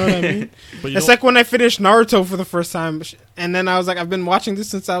 You know what I mean? But you It's know- like when I finished Naruto for the first time, and then I was like, I've been watching this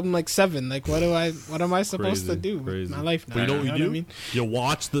since I'm like 7. Like, what am I supposed to do Crazy. with my life now? But you know what you do? I mean? You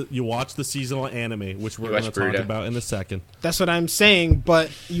watch the seasonal anime, which we're You watch gonna talk Boruto. about in a second. That's what I'm saying. But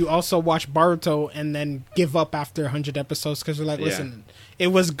you also watch Boruto and then give up after 100 episodes because you're like, Yeah. listen, it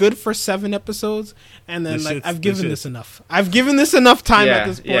was good for 7 episodes, and then This like shit's- I've given this this enough. I've given this enough time Yeah, at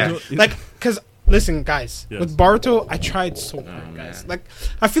this point. yeah. Like, because listen, guys, Yes. with Boruto, I tried so hard, man. guys. Like,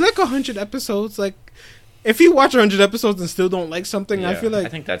 I feel like 100 episodes, like. If you watch 100 episodes and still don't like something, I Yeah, feel like I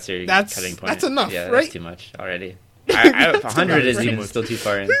think that's your that's- cutting point. that's enough, yeah, right? That's too much already. 100 is Too even much. still too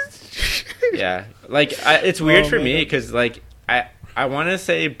far in. Yeah, like it's weird Oh for my me God. because like I want to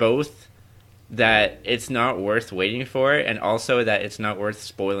say both that it's not worth waiting for, and also that it's not worth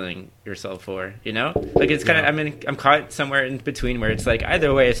spoiling yourself for. You know, like it's kind of. Yeah. I mean, I'm caught somewhere in between where it's like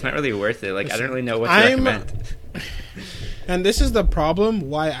either way, it's not really worth it. Like I don't really know what to I'm- recommend. And this is the problem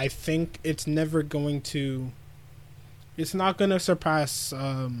why I think it's never going to. It's not going to surpass.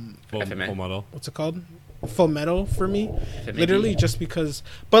 Full FMA. model. What's it called? Full Metal for me. If Literally just because.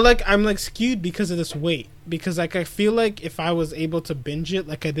 But like I'm like skewed because of this weight. Because like I feel like if I was able to binge it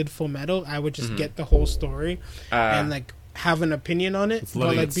like I did Full Metal, I would just get the whole story and like have an opinion on it. It's But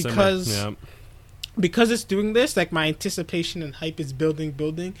letting like it simmer. because. Yeah. Because it's doing this, like my anticipation and hype is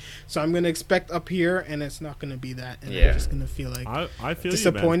building. So I'm gonna expect up here, and it's not gonna be that, and Yeah. I'm just gonna feel like I feel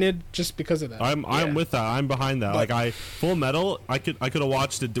disappointed just because of that. I'm Yeah. with that. I'm behind that. But- Like Full Metal, I could have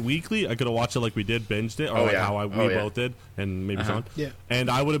watched it weekly. I could have watched it like we did, binged it, or Oh, like yeah. how we Oh, yeah. both did, and maybe Sean. Yeah. And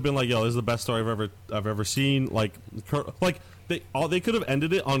I would have been like, "Yo, this is the best story I've ever seen." Like they could have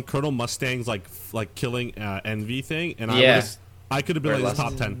ended it on Colonel Mustang's like killing Envy thing, and Yeah. I could have been Or like less.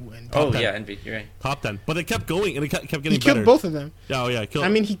 top 10. Oh Top 10. yeah, Envy. You're right. Top 10. But it kept going, and it kept getting He killed better. both of them. Yeah, oh yeah, killed. I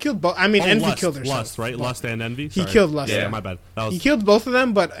mean, he killed both. I mean, Envy Lust, killed herself. Lust, right? But Lust and Envy. He Sorry. killed Lust. Yeah, Yeah. my bad. That was. He killed both of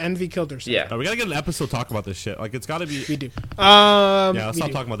them, but Envy killed herself. Yeah. We gotta get an episode talk about this shit. Like it's gotta be. We do. Yeah, let's we not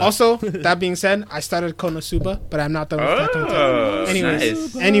do. talk about that. Also, that being said, I started Konosuba, but I'm not done with Attack on Titan. Oh,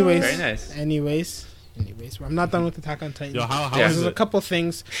 Anyways, nice. anyways, Very nice. anyways, I'm not done with Attack on Titan. Yo, how Yeah. is There's a it? couple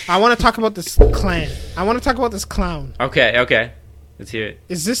things I want to talk about. This clan. I want to talk about this clown. Okay. Let's hear it.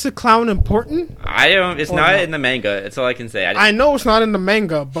 Is this a clown important? I don't. It's Or not not. in the manga. That's all I can say. I know it's not in the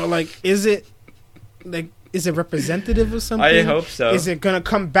manga, but like, is it representative of something? I hope so. Is it gonna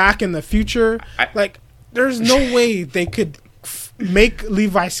come back in the future? I- Like, there's no way they could make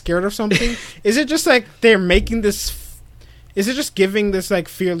Levi scared of something. Is it just like they're making this? Is it just giving this like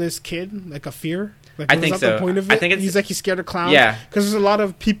fearless kid like a fear? Like, I think so. The point of it? I think he's scared of clowns. Yeah, because there's a lot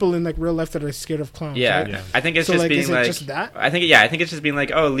of people in like real life that are scared of clowns. Yeah, right? Yeah. I think it's So, just like, being is it like just that? I think it's just being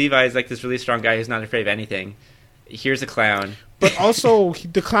like, oh, Levi is like this really strong guy who's not afraid of anything. Here's a clown. But also,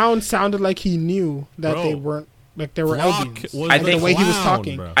 the clown sounded like he knew that Bro, they weren't like they were Flock Eldians. was I think the way he was clown,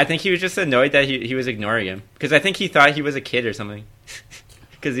 talking. bro. I think he was just annoyed that he was ignoring him because I think he thought he was a kid or something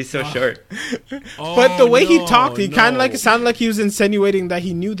because he's so short. But the way he no, talked, he kind of no. like it sounded like he was insinuating that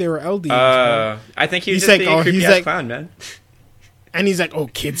he knew they were Eldians. bro. I think he was He's just like, being a oh, creepy he's ass like- clown, man. And he's like, "Oh,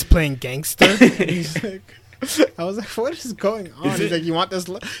 kids playing gangster." He's like, I was like, "What is going on?" Is He's it- like, "You want this?"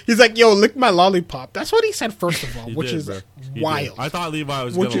 He's like, "Yo, lick my lollipop." That's what he said first of all, He which did, is bro. He did. wild. I thought Levi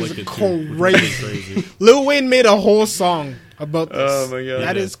was Which gonna is lick it too, which is crazy. Lil Wayne made a whole song about this. Oh my God.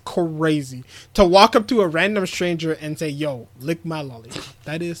 That He is crazy. To walk up to a random stranger and say, "Yo, lick my lollipop."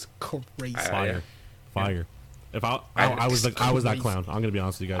 That is crazy. Fire, fire. If I was that crazy. clown. I'm gonna be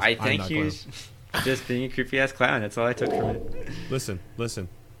honest with you guys. I I'm think that he clown. was just being a creepy ass clown. That's all I took from it. Listen.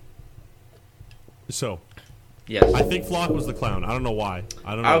 So Yes. I think Flock was the clown. I don't know why.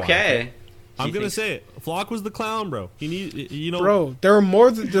 I don't know. Okay. Why. I'm You gonna think- say it. Flock was the clown, bro. He need, you know. Bro,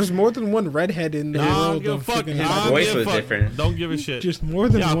 there's more than one redhead in the Nah, I don't world give a of fuck. freaking Nah, I His don't voice give a was fuck. different. Don't give a shit. Just more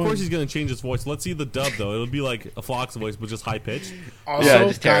than Yeah, one. of course he's gonna change his voice. Let's see the dub though. It'll be like a Flock's voice, but just high pitched. Also, Yeah,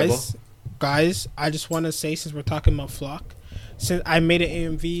 just terrible. guys, I just want to say, since we're talking about Flock, since I made an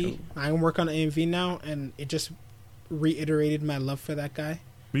AMV, I work on an AMV now, and it just reiterated my love for that guy,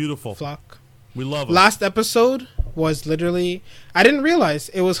 Beautiful. Flock. We love him. Last episode was literally, I didn't realize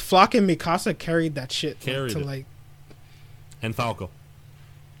it was Flock and Mikasa carried that shit. Carried it. Like, And Falco.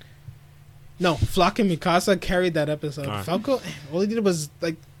 no, Flock and Mikasa carried that episode. Alright. Falco, all he did was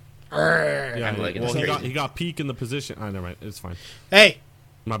like, "Arrgh." Yeah. I'm liking Well, this he crazy. got peak in the position. I never mind. It's fine. Hey,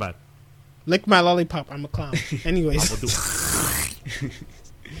 My bad. lick my lollipop. I'm a clown. Anyways, We'll do it.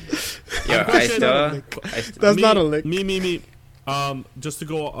 Yo, I question- still. that's not a lick. Me. Just to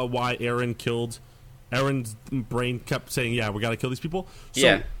go why Aaron killed. Aaron's brain kept saying, "Yeah, we got to kill these people." So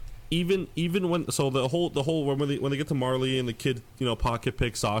Yeah. Even when the whole when they get to Marley and the kid, pocket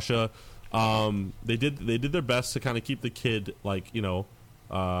pick Sasha, they did their best to kind of keep the kid like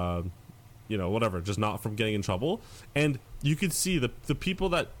whatever, just not from getting in trouble. And you could see the people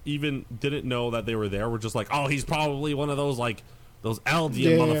that even didn't know that they were there were just like, "Oh, he's probably one of those like those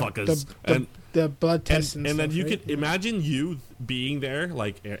Eldian motherfuckers." The blood and, tests and and, then stuff, you right? could imagine you being there,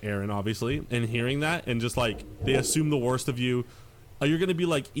 like Aaron, obviously, and hearing that, and just like they assume the worst of you. You're gonna be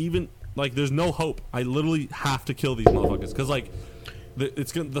like, even like, there's no hope. I literally have to kill these motherfuckers because like,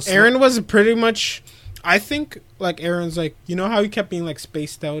 it's gonna. Aaron was pretty much. I think like Aaron's like, you know how he kept being like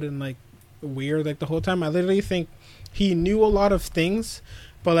spaced out and like weird like the whole time. I literally think he knew a lot of things,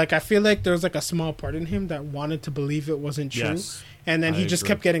 but like I feel like there was like a small part in him that wanted to believe it wasn't true. Yes, And then I he just agree.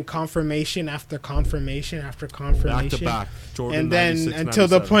 kept getting confirmation after confirmation after back confirmation. to back. Jordan, And then 96, until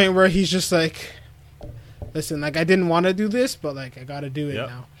the 97. point where he's just like, listen, like I didn't want to do this, but like I gotta do it Yep.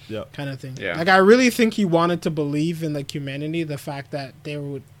 now. Yep. Kind of thing. Yeah. Like I really think he wanted to believe in like humanity, the fact that they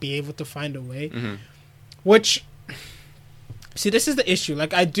would be able to find a way. Mhm. Which, see, this is the issue.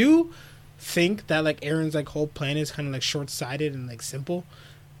 Like I do think that like Aaron's like whole plan is kind of like short sighted and like simple,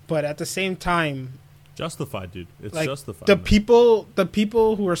 but at the same time, Justified, dude. It's like justified. the man.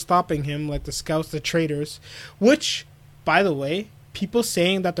 people who are stopping him, like the scouts, the traitors, which, by the way, people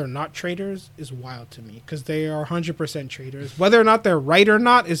saying that they're not traitors is wild to me because they are 100% traitors. Whether or not they're right or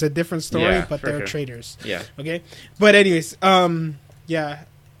not is a different story, Yeah, but for they're sure. traitors. Yeah. Okay, but anyways, yeah,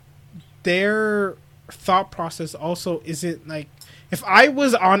 their thought process also isn't like, if I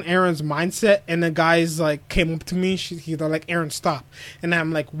was on Aaron's mindset and the guys like came up to me, they're like, "Aaron, stop," and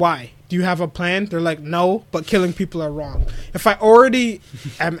I'm like, "Why? Do you have a plan?" They're like, "No, but killing people are wrong." If I already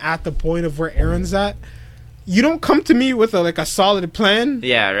am at the point of where Aaron's at, you don't come to me with a solid plan.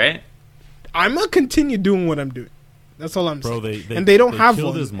 Yeah. Right. I'm gonna continue doing what I'm doing. That's all I'm Bro, saying. they And they don't have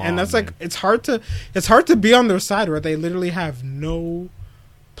killed one, his mom, and that's man. like it's hard to be on their side where they literally have no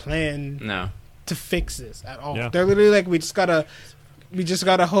plan No. to fix this at all. Yeah. They're literally like, we just gotta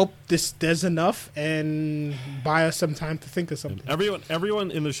hope this does enough and buy us some time to think of something.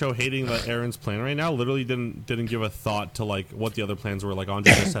 Everyone in the show hating that Aaron's plan right now literally didn't give a thought to like what the other plans were. Like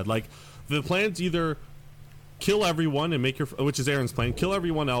Andre just said, like the plans either kill everyone and make which is Aaron's plan, kill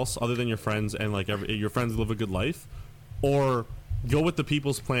everyone else other than your friends and like your friends live a good life, or go with the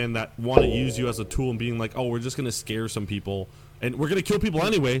people's plan that want to use you as a tool and being like, oh, we're just gonna scare some people and we're gonna kill people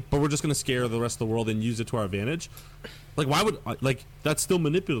anyway, but we're just gonna scare the rest of the world and use it to our advantage. Like, why would like that's still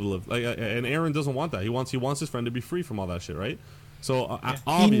manipulative? Like, and Aaron doesn't want that. He wants his friend to be free from all that shit, right? So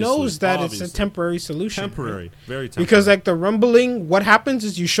he knows that it's a temporary solution. Temporary, right? very temporary. Because like the rumbling, what happens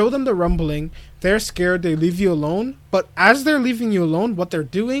is you show them the rumbling, they're scared, they leave you alone. But as they're leaving you alone, what they're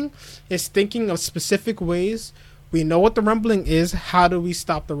doing is thinking of specific ways. We know what the rumbling is. How do we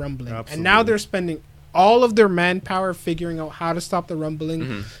stop the rumbling? Absolutely. And now they're spending all of their manpower figuring out how to stop the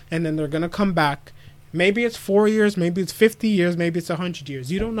rumbling, and then they're gonna come back. Maybe it's 4 years, maybe it's 50 years, maybe it's 100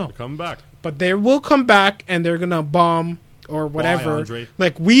 years. You don't know. They're coming back. But they will come back, and they're gonna bomb or whatever. Andre?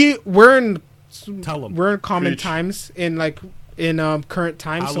 Like we're in Tell 'em. we're in common Preach. times in current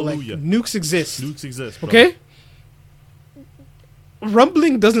times. Hallelujah. So like nukes exist. Nukes exist. Bro. Okay.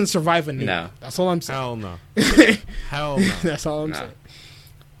 Rumbling doesn't survive a nuke. No. That's all I'm saying. Hell no. Hell no. That's all I'm No.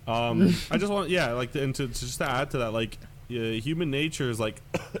 saying. I just want, like, and to just to add to that, like, human nature is like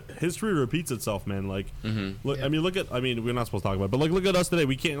history repeats itself, man. Like, look, Yeah. I mean, we're not supposed to talk about it, but like, look at us today.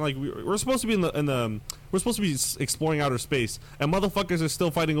 We can't, like, we're supposed to be we're supposed to be exploring outer space, and motherfuckers are still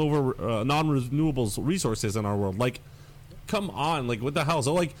fighting over non-renewable resources in our world. Like, come on, like, what the hell?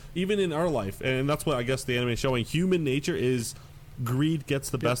 So, like, even in our life, and that's what I guess the anime is showing. Human nature is greed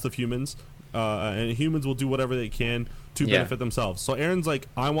gets the best of humans, and humans will do whatever they can to benefit themselves. So Aaron's like,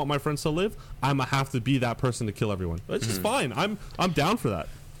 I want my friends to live. I'm gonna have to be that person to kill everyone. It's just fine. I'm down for that.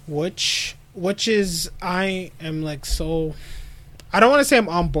 Which is I am like so. I don't want to say I'm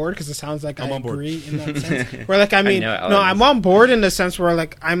on board because it sounds like I'm I on board. agree in that sense. Where like I mean, know no, elements. I'm on board in the sense where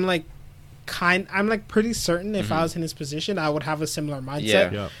like I'm like pretty certain if I was in his position, I would have a similar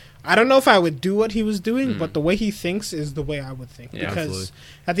mindset. Yeah. I don't know if I would do what he was doing, but the way he thinks is the way I would think. Yeah. Because Absolutely.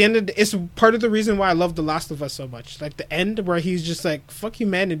 at the end of the, it's part of the reason why I love The Last of Us so much. Like the end where he's just like, "Fuck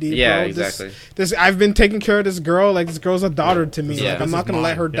humanity, Yeah, bro. exactly. This I've been taking care of this girl. Like this girl's a daughter to me. Yeah. Like I'm This not is gonna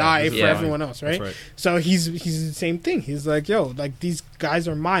let mine. her Yeah, die this for is mine. everyone else, That's right? right. So he's the same thing. He's like, yo, like these guys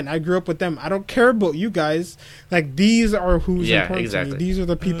are mine. I grew up with them. I don't care about you guys. Like these are who's Yeah, important exactly. to me. These are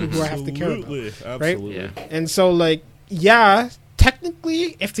the people who I have to care about. Absolutely. Yeah. And so, like, yeah,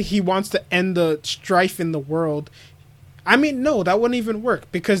 technically, if he wants to end the strife in the world, I mean, no, that wouldn't even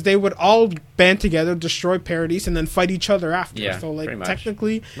work because they would all band together, destroy Paradise, and then fight each other after. Yeah, so, like, pretty much.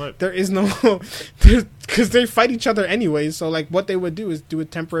 technically, Right. there is no, because they fight each other anyways. So, like, what they would do is do a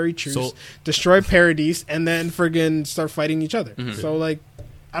temporary truce, So- destroy Paradise, and then friggin' start fighting each other. So, like,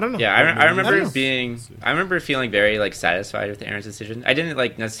 I don't know. Yeah, I don't remember know. I remember feeling very like satisfied with Aaron's decision. I didn't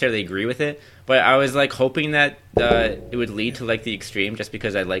like necessarily agree with it, but I was like hoping that it would lead to like the extreme, just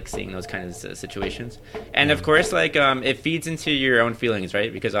because I like seeing those kinds of situations. And of course, like it feeds into your own feelings,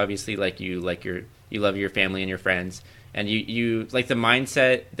 right? Because obviously, like you love your family and your friends, and you like the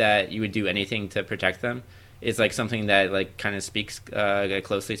mindset that you would do anything to protect them is like something that like kind of speaks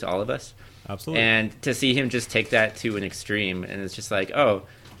closely to all of us. Absolutely. And to see him just take that to an extreme, and it's just like, oh,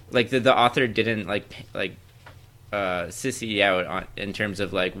 like the author didn't sissy out on, in terms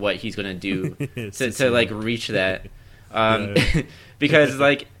of like what he's gonna do to like reach that, because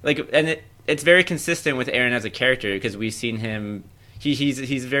like and it's very consistent with Aaron as a character because we've seen him.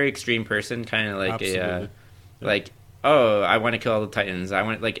 He's a very extreme person, kind of like Absolutely. like, oh, I want to kill all the Titans. I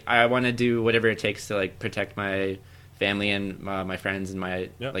want to do whatever it takes to like protect my family and my friends and my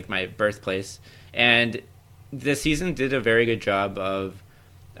like my birthplace. And this season did a very good job of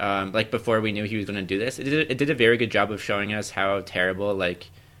like before we knew he was going to do this, it did a very good job of showing us how terrible, like,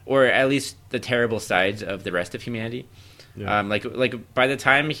 or at least the terrible sides of the rest of humanity. Yeah. Like by the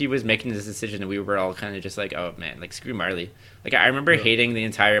time he was making this decision, we were all kind of just like, oh man, like screw Marley. Like I remember hating the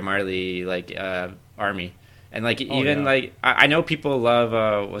entire Marley like army. And like even like I know people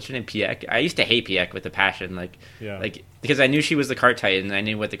love what's her name, Piek. I used to hate Piek with a passion, like because I knew she was the Cart Titan, and I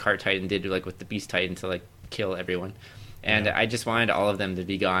knew what the Cart Titan did like with the Beast Titan to like kill everyone, and I just wanted all of them to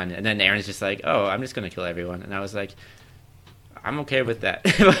be gone. And then Aaron's just like, oh, I'm just gonna kill everyone, and I was like, I'm okay with that.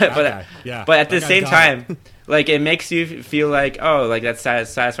 but at the same time, like it makes you feel like, oh, like that's a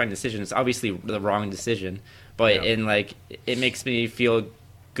satisfying decision. It's obviously the wrong decision, but in like it makes me feel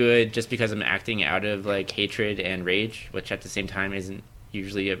good just because I'm acting out of like hatred and rage, which at the same time isn't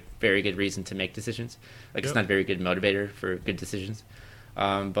usually a very good reason to make decisions. Like it's not a very good motivator for good decisions.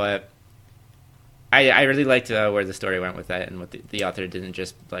 But I really liked where the story went with that, and what the author didn't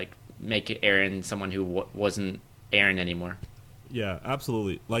just like make Aaron someone who wasn't Aaron anymore. Yeah,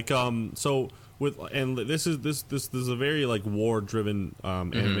 absolutely. Like so with and this is a very like war driven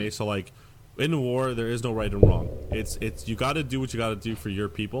anime. So like in war there is no right and wrong. It's you got to do what you got to do for your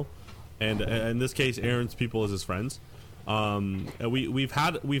people, and in this case Aaron's people is his friends. And we've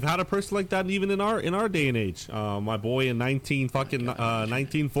had a person like that even in our day and age. My boy in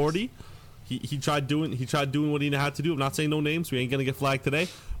 1940, he tried doing what he had to do. I'm not saying no names. We ain't gonna get flagged today.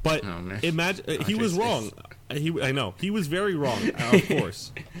 But imagine he was wrong. I know he was very wrong. Of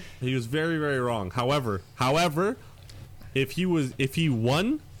course, he was very, very wrong. However, if he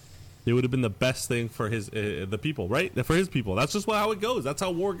won, it would have been the best thing for his the people, right? For his people. That's just how it goes. That's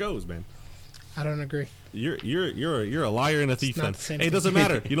how war goes, man. I don't agree. You're a liar and a thief. Then the hey, it doesn't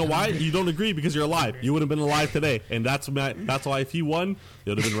matter. You know why? You don't agree because you're alive. You would have been alive today, and that's why if he won, it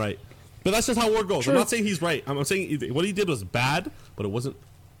would have been right. But that's just how war goes. True. I'm not saying he's right. I'm saying what he did was bad, but it wasn't.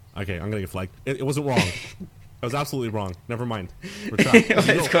 Okay, I'm gonna get flagged. It wasn't wrong. It was absolutely wrong. Never mind.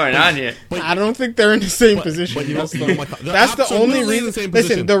 What's going on here? But I don't think they're in the same position. But That's the only reason.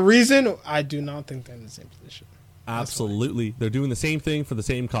 Listen, the reason I do not think they're in the same position. Absolutely, they're doing the same thing for the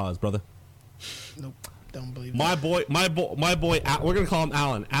same cause, brother. Nope, don't believe my boy. We're gonna call him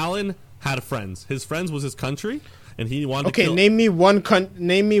Alan. Alan had friends. His friends was his country, and he wanted. Okay, to kill. name me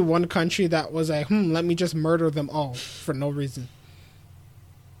one country that was like, let me just murder them all for no reason.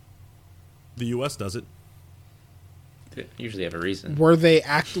 The U.S. does it. They usually have a reason. Were they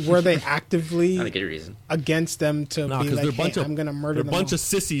actively Not a good reason. against them to be like, hey, I'm gonna murder them? They're a bunch of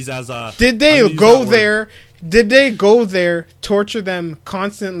sissies. Did they go there? Did they go there, torture them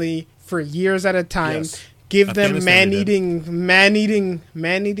constantly for years at a time? Yes. Give them man-eating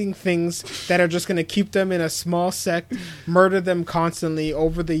things that are just gonna keep them in a small sect, murder them constantly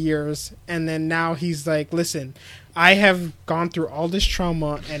over the years, and then now he's like, listen, I have gone through all this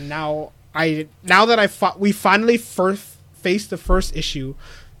trauma, and now that we finally faced the first issue,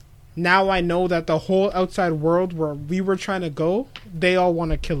 now I know that the whole outside world where we were trying to go, they all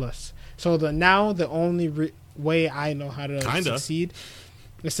want to kill us. So the only way I know how to succeed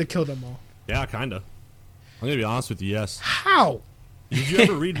is to kill them all. Yeah, kinda. I'm gonna be honest with you. Yes. How? Did you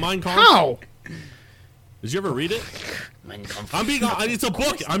ever read Mein Kampf? How? Did you ever read it? It's a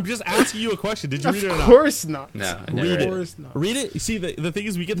book. I'm just asking you a question. Did you read it or not? Of course not. No, I Read never read it. Not. Read it. You see, the thing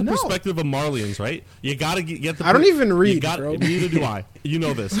is, we get the No. perspective of Marlians, right? You gotta get the. I don't even read, bro. Neither do I. You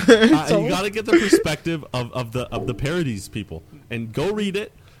know this. You gotta get the perspective of the parodies people, and go read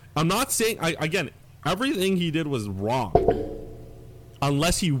it. I'm not saying again. Everything he did was wrong,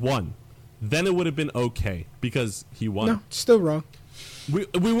 unless he won. Then it would have been okay because he won. No, still wrong. We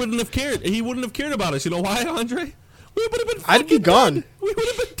wouldn't have cared. He wouldn't have cared about us. You know why, Andre? We would have been. I'd be gone. Dead. We would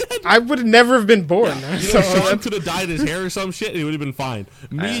have been dead. I would never have been born. You know, So Sean could have dyed his hair or some shit, and he would have been fine.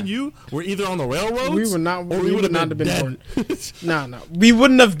 Me and you were either on the railroads. we would not. Or We would would not have been dead. born. No. We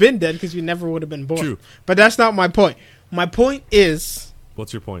wouldn't have been dead because we never would have been born. True. But that's not my point. My point is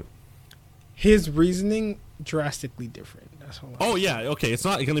What's your point? his reasoning drastically different. That's all. Oh yeah, okay. It's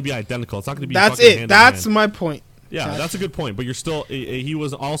not going to be identical. It's not going to be. That's fucking it. hand in That's hand. my point. Yeah, that's a good point. But you're still. He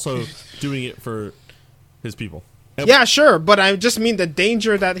was also doing it for his people. Yeah, sure, but I just mean the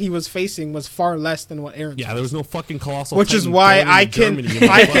danger that he was facing was far less than what Aaron. Yeah, there was no fucking colossal. Which is Titan why going I into can Germany.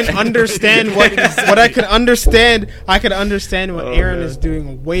 I can understand what I could understand. I could understand what Aaron is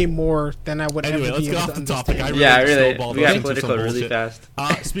doing way more than I would Anyway, ever let's be get able off to the topic. understand. I Yeah, really really. snowballed We us got into some political really bullshit.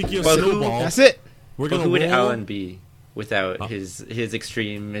 fast. Speaking of Well, snowball, That's it. we're But gonna who would roll. Alan be without his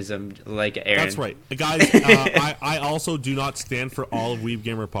extremism like Aaron? That's right, guys. I also do not stand for all of Weeb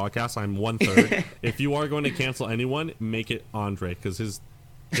Gamer podcasts. I'm 1/3. If you are going to cancel anyone, make it Andre because his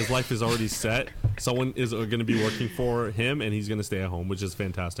life is already set. Someone is going to be working for him, and he's going to stay at home, which is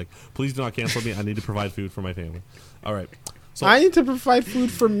fantastic. Please do not cancel me. I need to provide food for my family. All right. So I need to provide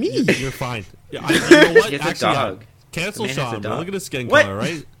food for me. you're fine. Yeah, you know what? He has a Actually, dog. cancel The man has a Sean. Bro. dog. Look at his skin What? color,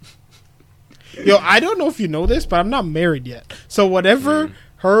 right? Yo, I don't know if you know this, but I'm not married yet. So whatever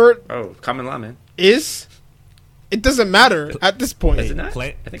her Oh, common law, man. is, it doesn't matter at this point. Does it not?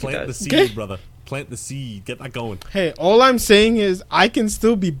 Plant I think it the does. seed, Okay. brother. Plant the seed. Get that going. Hey, all I'm saying is I can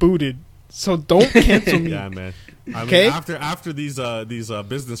still be booted. So don't cancel me. Yeah, man. I mean, Okay. after these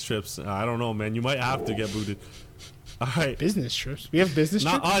business trips, I don't know, man. You might have to get booted. All right, Business trips. We have business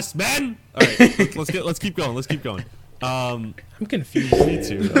not trips. us, man. All right, let's keep going. Let's keep going. I'm confused. Me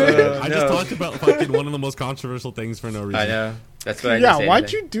too. I just no. talked about fucking one of the most controversial things for no reason. I know. That's what I Yeah, didn't say why'd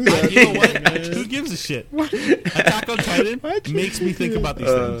anything. you do that? You know what? Who gives a shit? Attack on Titan Why'd you makes me do think that? about these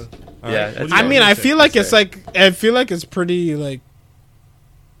things. All yeah, right, what that's do you I want mean, me I to feel say? like it's like I feel like it's pretty like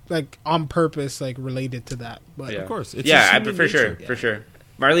on purpose, like related to that. But Yeah. Of course, it's yeah, just I, human for sure, nature. for sure.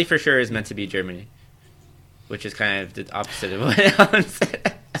 Marley for sure is meant to be Germany, which is kind of the opposite of what Alan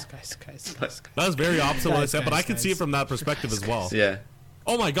said. guys. That was very opposite of what I Guys, said, but I guys, can see it guys. from that perspective as well. Yeah,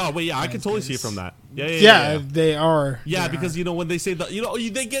 Oh my god, wait, yeah, I can totally see it from that. Yeah, Yeah, they are. Yeah, They because are. you know when they say they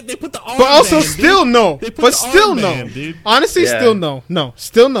put the arm. But also, still no. They put But the still armband, no. dude. Honestly, Yeah. still no. No,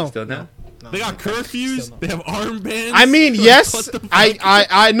 still no. still no. They got curfews. Still no. They have armbands. I mean, Like, yes, what the fuck?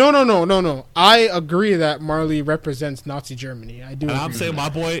 no. I agree that Marley represents Nazi Germany. I do. And I'm agree saying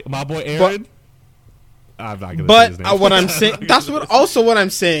with my boy Aaron. I'm not gonna say but his name. what I'm saying, that's what I'm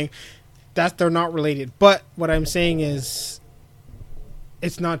saying. That they're not related. But what I'm saying is,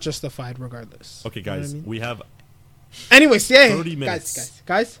 it's not justified regardless. Okay, You know what guys, I mean? we have. Anyways, yeah, 30 minutes.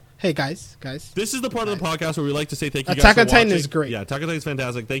 guys. Hey, guys. This is the part of the podcast where we like to say thank you guys Attack for on Titan watching. is great. Yeah, Attack on Titan is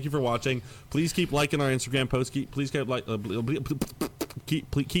fantastic. Thank you for watching. Please keep liking our Instagram posts. Please keep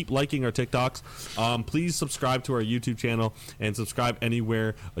liking our TikToks. Please subscribe to our YouTube channel and subscribe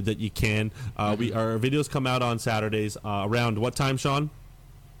anywhere that you can. Our videos come out on Saturdays around what time, Sean?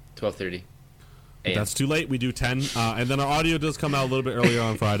 12:30. If that's too late, we do 10. And then our audio does come out a little bit earlier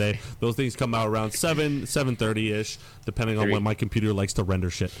on Friday. Those things come out around 7:30-ish, depending on when my computer likes to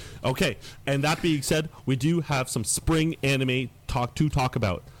render shit. Okay, and that being said, we do have some spring anime to talk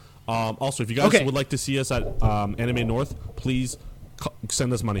about. Also, if you guys would like to see us at Anime North, please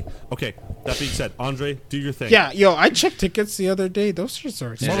send us money. Okay, that being said, Andre, do your thing. Yeah, yo, I checked tickets the other day. Those shirts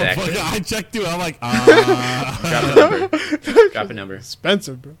are expensive. Motherfucker, I checked too. I'm like, Drop a number.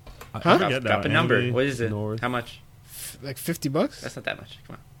 Expensive, bro. Drop a number. Anime What is it? North. How much? Like $50 That's not that much.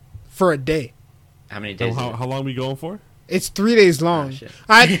 Come on. for a day. How many days? How long are we going for? It's 3 days long. shit.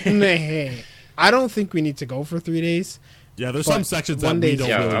 I don't think we need to go for 3 days. Yeah, there's But some sections that one we day- don't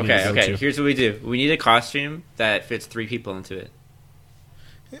Yo, really need to go okay. to. Here's what we do. We need a costume that fits 3 people into it.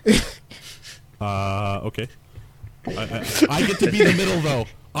 Okay. I get to be the middle, though.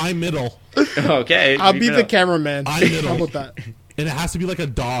 I'm middle. Okay. I'll you be know. the cameraman. I'm middle. How about that? And it has to be like a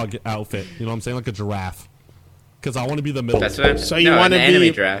dog outfit. You know what I'm saying? Like a giraffe. Because I want to be the middle. That's what I'm So saying. you No, want to an anime be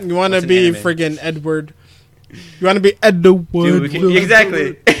draft. you want to What's an be anime? friggin' Edward. You want to be Edward. Dude, we can,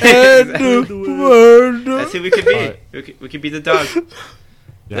 exactly. Edward. That's who we could be. Alright. We could be the dog.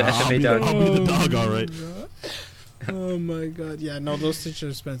 Yeah, the SMA dog. I'll be the dog, all right. Oh my god. Yeah, no, those things are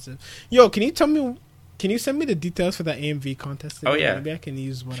expensive. Yo, can you send me the details for that AMV contest? Oh, yeah. Maybe I can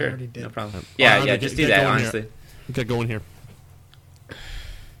use what I Sure. already did. No problem. Alright, Yeah, Andre, just get do that, going here. honestly. Get going here.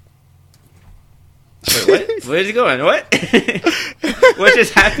 Wait, what? Where's he going? What? What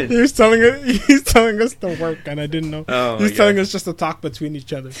just happened? He's telling us to work, and I didn't know. Oh, my He's telling God. us just to talk between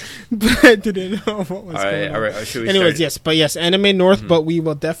each other, but I didn't know what was going on. All right. Should we Anyways, start? yes, Anime North, but we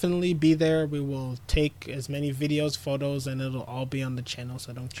will definitely be there. We will take as many videos, photos, and it'll all be on the channel.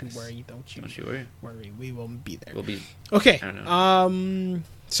 So don't you worry. Don't you worry. We will be there. We'll be. Okay. I don't know.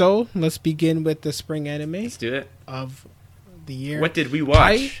 So let's begin with the spring anime Let's do it. of the year. What did we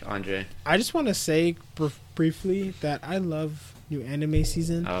watch, Andre? I just want to say briefly that I love new anime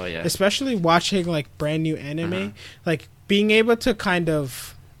season. Oh yeah. Especially watching like brand new anime, Uh-huh. like being able to kind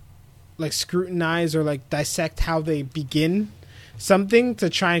of like scrutinize or like dissect how they begin something to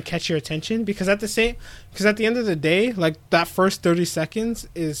try and catch your attention, because at the end of the day, like that first 30 seconds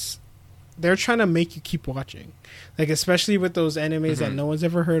is they're trying to make you keep watching, like especially with those animes that no one's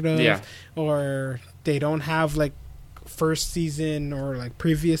ever heard of, Yeah. or they don't have like first season or like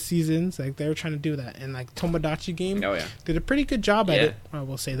previous seasons. Like they were trying to do that, and like Tomodachi Game Oh yeah. did a pretty good job at Yeah. it. I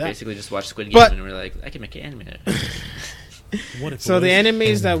will say that. Basically, just watched Squid Game But- and we're like, I can make an anime. What if So it the was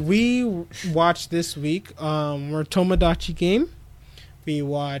animes that we watched this week were Tomodachi Game. We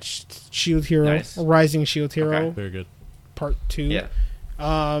watched Shield Hero, Nice. Rising Shield Hero Okay. Very good. Part 2. Yeah.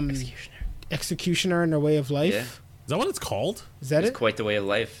 Executioner. Executioner and Their Way of Life. Yeah. Is that what it's called? Is that It's it? quite the way of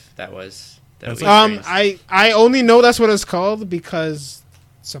life. That was. That's we like- experienced. I only know that's what it's called because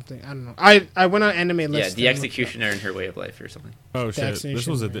something, I don't know. I went on anime Yeah, list. the and looked executioner and her way of life or something. Oh shit! Vaccination This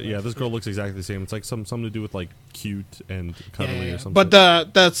was a program. yeah. This girl looks exactly the same. It's like something to do with like cute and up. cuddly Yeah. or something.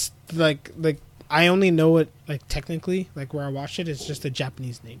 But that's like I only know it like technically, like where I watched it, it's just a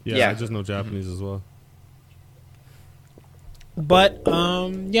Japanese name. yeah, Yeah. I just know Japanese as well. But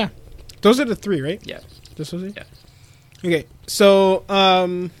yeah, those are the 3, right? Yeah. This was it. Yeah. Okay, so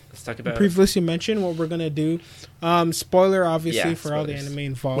Let's talk about. previously mentioned what we're gonna do. Spoiler, obviously, Yeah, for all the spoilers. anime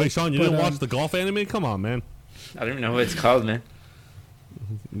involved. Wait, Sean, you but, didn't watch the golf anime? Come on, man. I don't even know what it's called, man.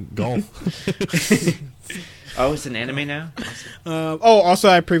 Golf. Oh, it's an anime now. also,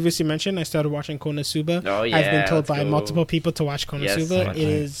 I previously mentioned I started watching Konosuba. Oh, yeah, I've been told let's by go. multiple people to watch Yes. Konosuba. Right. It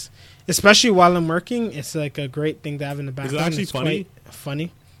is, especially while I'm working, it's like a great thing to have in the background. actually It's funny? quite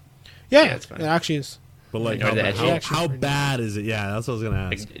funny. Yeah, Yeah, it's funny. it actually is. But like, Ignore the edgy. how bad is it? Yeah, that's what I was gonna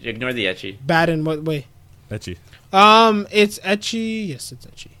ask. Ignore the etchy. Bad in what way? Etchy. It's etchy. Yes, it's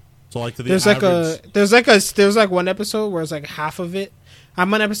etchy. So like to the There's average, there's like one episode where it's like half of it.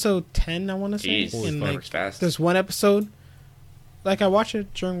 I'm on episode 10, I want to say, Jeez, and fuck. like works fast. there's one episode. Like I watch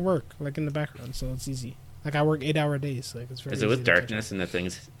it during work, like in the background, so it's easy. Like I work 8-hour days. Like it's very. Is it easy with to catch darkness and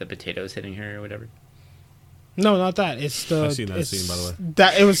the potatoes hitting her or whatever? up. No, not that. It's the. I've seen that it's- scene, by the way.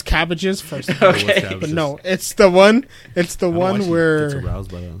 That it was cabbages first. Of all. Okay. But no, it's the one. It's the I don't know why one she where gets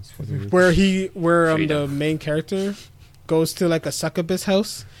aroused by that. It's fucking weird. where the Freedom. main character goes to like a succubus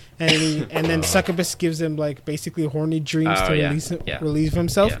house. And then succubus gives him like basically horny dreams Oh, to yeah. relieve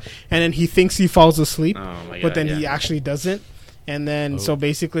himself, Yeah. and then he thinks he falls asleep, Oh my god! but then he yeah. actually doesn't. And then, Oh. so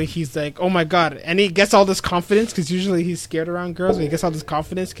basically, he's like, "Oh my god!" And he gets all this confidence because usually he's scared around girls. But he gets all this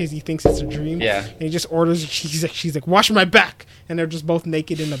confidence because he thinks it's a dream. Yeah. And he just orders. She's like, "Wash my back," and they're just both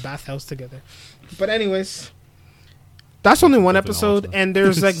naked in the bathhouse together. But anyways, that's only one Nothing episode, awesome. and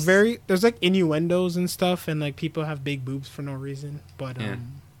there's like innuendos and stuff, and like people have big boobs for no reason. But Yeah.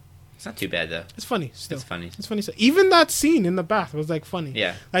 It's not too bad though. it's funny still. It's funny. It's funny. So even that scene in the bath was like funny.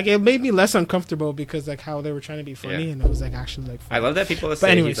 Yeah. Like it made me less uncomfortable because like how they were trying to be funny, Yeah. and it was like actually like funny. I love that people But say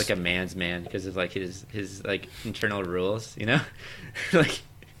anyways. he's like a man's man because of like his like internal rules, you know? Like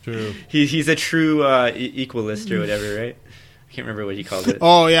True. he's a true equalist or whatever, right? I can't remember what he called it.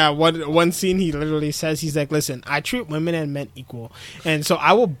 Oh yeah, one scene he literally says he's like, "Listen, I treat women and men equal, and so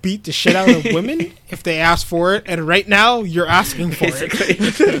I will beat the shit out of women if they ask for it. And right now, you're asking for it."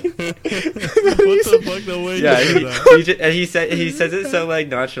 Basically. What the fuck? The way Yeah, you he, said that. and he says it so like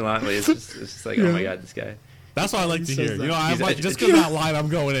nonchalantly. It's just like, oh my god, this guy. That's what I like to He hear. says You know, that. I He's might, a- just because that line, I'm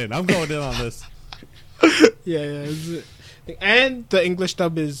going in. I'm going in on this. Yeah. And the English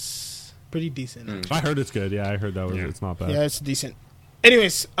dub is pretty decent. Mm. I heard it's good. Yeah, I heard that was. Yeah. It's not bad. Yeah, it's decent.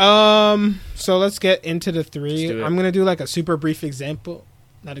 Anyways, so let's get into the Let's three. do it. I'm gonna do like a super brief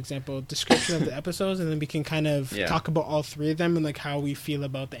description of the episodes, and then we can kind of Yeah. talk about all three of them and like how we feel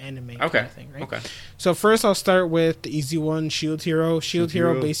about the anime. Kind Okay. of thing, right? Okay. So first, I'll start with the easy one, Shield Hero. Shield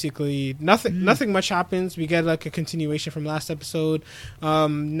Hero, Hero. basically nothing much happens. We get like a continuation from last episode.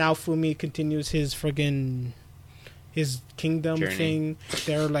 Now Fumi continues his his kingdom Journey. thing.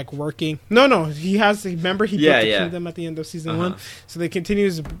 They're like working. No, he has. Remember, he Yeah, built the yeah. kingdom at the end of season Uh-huh. 1. So they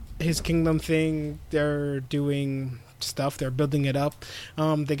continue his kingdom thing. They're doing stuff. They're building it up.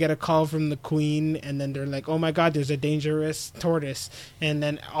 They get a call from the queen, and then they're like, "Oh my god, there's a dangerous tortoise." And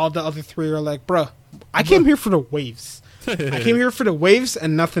then all the other three are like, "Bruh, I came here for the waves. I came here for the waves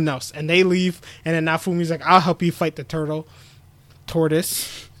and nothing else." And they leave. And then Nafumi's like, "I'll help you fight the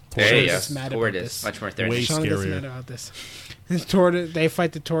tortoise." There Sean you go. gets mad about Tortoise. this. Much more Way threatening. Sean gets scarier. mad about this. They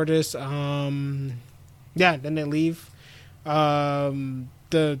fight the tortoise. Then they leave.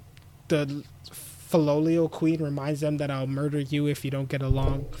 The Filolio queen reminds them that I'll murder you if you don't get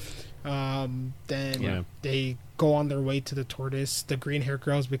along. Then Yeah. they go on their way to the tortoise. The green hair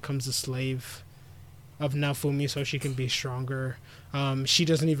girl becomes a slave of Naofumi so she can be stronger. She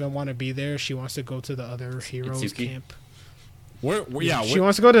doesn't even want to be there. She wants to go to the other heroes Itsuki? camp. Yeah, She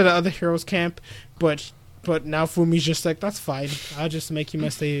wants to go to the other heroes camp, but now Fumi's just like, that's fine. I'll just make you my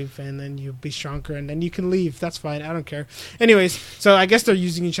slave, and then you'll be stronger, and then you can leave. That's fine. I don't care. Anyways, so I guess they're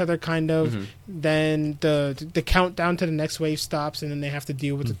using each other, kind of. Mhm. Then the countdown to the next wave stops, and then they have to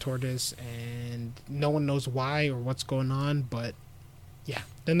deal with the tortoise, and no one knows why or what's going on, but yeah.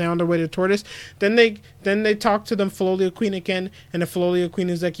 Then they're on their way to the tortoise. Then they talk to the Filolio queen again, and the Filolio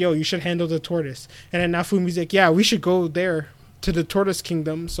queen is like, "Yo, you should handle the tortoise." And then Nafumi's like, "Yeah, we should go there to the tortoise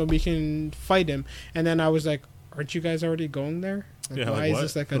kingdom so we can fight him." And then I was like, aren't you guys already going there? Like, Yeah, why like is what?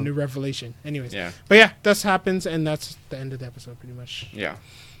 this like a new revelation? Anyways, Yeah. but yeah, this happens, and that's the end of the episode pretty much. Yeah.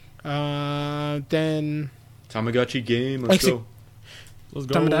 Then Tamagotchi game. Let's Like, go. Let's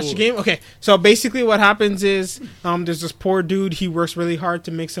go. Tomodachi game. Okay, so basically what happens is there's this poor dude. He works really hard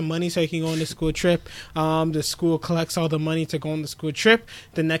to make some money so he can go on the school trip. The school collects all the money to go on the school trip.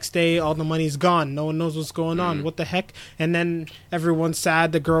 The next day, all the money's gone. No one knows what's going on. What the heck? And then everyone's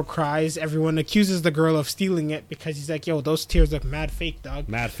sad. The girl cries. Everyone accuses the girl of stealing it because he's like, "Yo, those tears look mad fake, dog."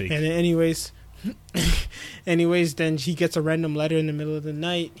 Mad fake. And then anyways, then he gets a random letter in the middle of the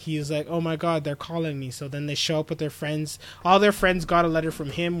night. He's like, "Oh my god, they're calling me." So then they show up with their friends. All their friends got a letter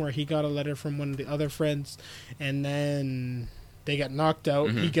from him, where he got a letter from one of the other friends. And then they get knocked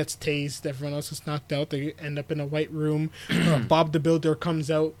out. He gets tased. Everyone else is knocked out. They end up in a white room. Bob the Builder comes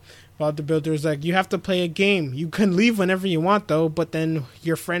out. Bob the Builder is like, "You have to play a game. You can leave whenever you want, though. But then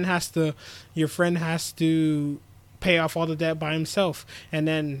your friend has to pay off all the debt by himself." And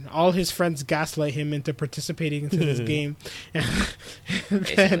then all his friends gaslight him into participating into this game. And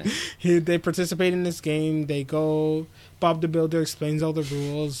then they participate in this game. They go. Bob the Builder explains all the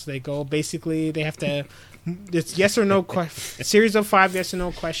rules. They go. Basically, they have to. It's yes or no. Series of 5 yes or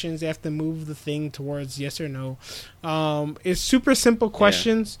no questions. They have to move the thing towards yes or no. It's super simple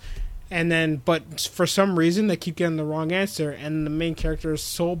questions. And then, but for some reason, they keep getting the wrong answer, and the main character is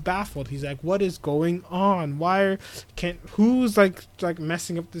so baffled. He's like, "What is going on? Who's like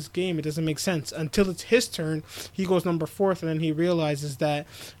messing up this game? It doesn't make sense." Until it's his turn, he goes number 4th, and then he realizes that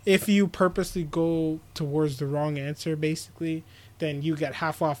if you purposely go towards the wrong answer, basically, then you get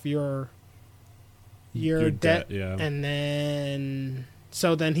half off your debt, yeah. and then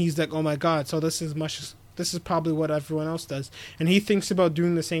he's like, "Oh my god!" So this is probably what everyone else does. And he thinks about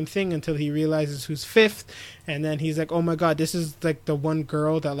doing the same thing until he realizes who's 5th. And then he's like, oh my god, this is like the one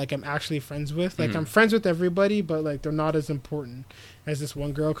girl that like I'm actually friends with. Like I'm friends with everybody, but like they're not as important as this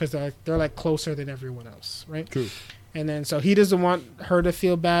one girl because they're like closer than everyone else, right? True. And then so he doesn't want her to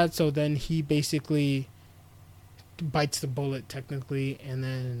feel bad, so then he basically bites the bullet technically, and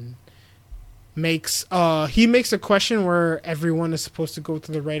then makes a question where everyone is supposed to go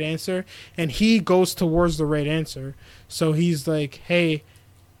to the right answer, and he goes towards the right answer. So he's like, hey,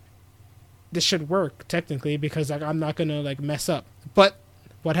 this should work technically because like I'm not gonna like mess up. But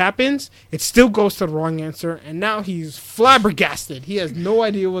what happens? It still goes to the wrong answer, and now he's flabbergasted. He has no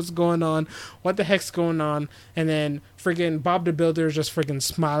idea what's going on, what the heck's going on. And then friggin' Bob the Builder is just friggin'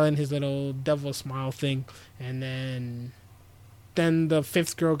 smiling his little devil smile thing, and then the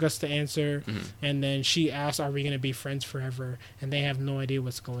 5th girl gets the answer, and then she asks, are we going to be friends forever? And they have no idea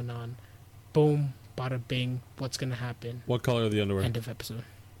what's going on. Boom, bada bing, what's going to happen? What color are the underwear? End of episode.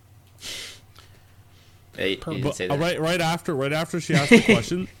 Hey, you didn't say that. Right after she asked the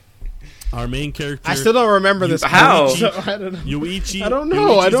question, our main character... I still don't remember this. How? I don't know. Yuichi... I don't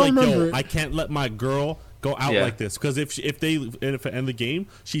know. I don't like, remember. I can't let my girl go out like this, because if it end the game,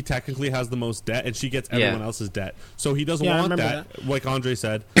 she technically has the most debt and she gets everyone else's debt, so he doesn't want that. Like Andre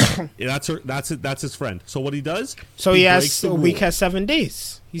said, that's his friend. So what he does, so he has a week has 7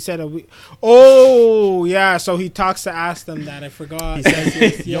 days. He said a week. Oh yeah, so he talks to ask them that. I forgot. He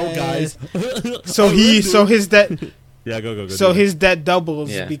says, yo guys. So his debt. Yeah, go. So his debt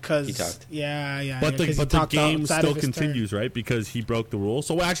doubles because he talked. But the game still continues, right? Because he broke the rule.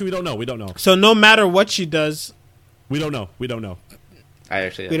 So actually, we don't know. So no matter what she does, we don't know. We don't know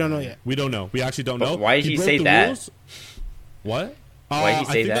yet. We don't know. We actually don't know. Why did he say that? Rules? What? Why did he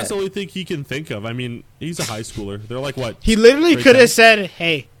say I think that? that's the only thing he can think of. I mean, he's a high schooler. They're like what? He literally could have said,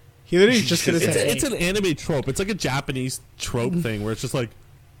 "Hey." He literally just could have said, "It's an anime trope. It's like a Japanese trope thing where it's just like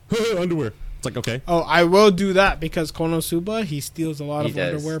underwear." It's like, okay. Oh, I will do that because Konosuba, he steals a lot of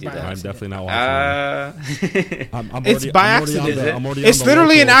underwear by accident. I'm definitely not watching It's by accident. I'm it's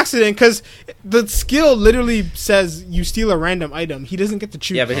literally an accident because the skill literally says you steal a random item. He doesn't get to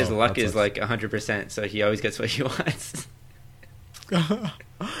choose. Yeah, but his luck is like 100%, so he always gets what he wants.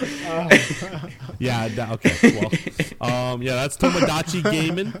 Yeah, okay. Well, that's Tomodachi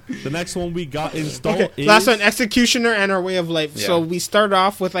Gaming. The next one we got installed is... Last one, Executioner and Our Way of Life. Yeah. So we start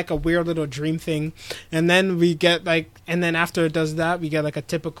off with like a weird little dream thing, and then we get like, and then after it does that, we get like a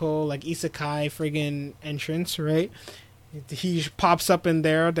typical like isekai friggin' entrance, right? He pops up in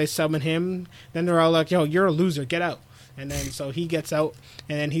there, they summon him, then they're all like, yo, you're a loser, get out. And then so he gets out,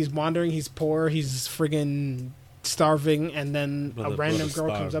 and then he's wandering, he's poor, he's friggin' starving, and then a random girl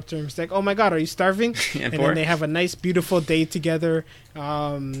comes up to him. He's like, "Oh my god, are you starving?" And then they have a nice, beautiful day together.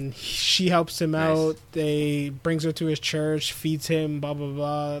 She helps him out. They brings her to his church, feeds him, blah blah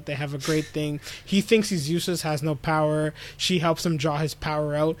blah. They have a great thing. He thinks he's useless, has no power. She helps him draw his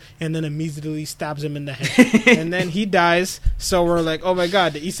power out, and then immediately stabs him in the head. And then he dies. So we're like, "Oh my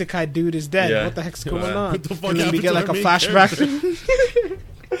god, the isekai dude is dead. What the heck's going on?" And then we get like a flashback.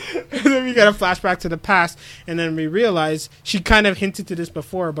 And then we get a flashback to the past, and then we realize she kind of hinted to this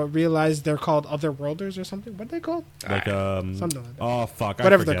before, but realized they're called Otherworlders or something. What are they called? Like something like that. Oh fuck,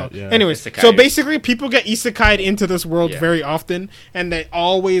 whatever they're called. Yeah. Anyways, so basically, people get isekai'd into this world very often, and they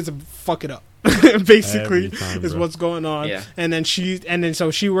always fuck it up. Basically, is what's going on. Yeah. And then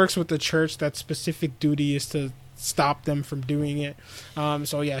so she works with the church. That specific duty is to stop them from doing it.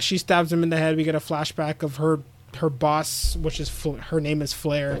 So yeah, she stabs him in the head. We get a flashback of her boss, which is her name is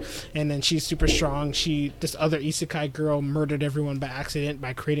Flare, and then she's super strong. This other isekai girl murdered everyone by accident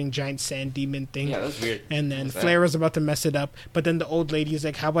by creating giant sand demon thing. Yeah, that was weird. And then Flare was about to mess it up, but then the old lady is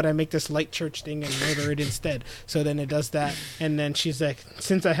like, "How about I make this light church thing and murder it instead?" So then it does that, and then she's like,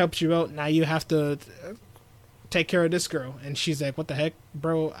 "Since I helped you out, now you have to take care of this girl." And she's like, "What the heck,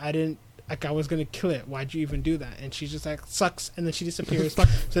 bro? I didn't." Like, I was gonna kill it. Why'd you even do that? And she's just like, "Sucks," and then she disappears.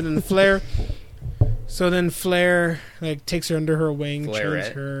 So then Flare like takes her under her wing, trains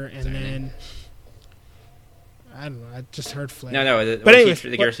her, and then I don't know. I just heard Flare. No. But anyways,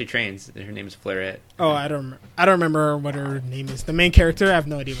 the girl she trains, her name is Flareette. Oh, I don't remember what her name is. The main character, I have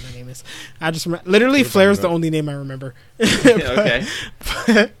no idea what her name is. I just literally Flare is the only name I remember. Okay.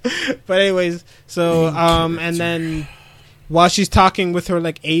 But anyways, so and then while she's talking with her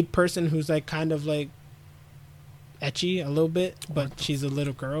like aide person, who's like kind of like etchy a little bit, but she's a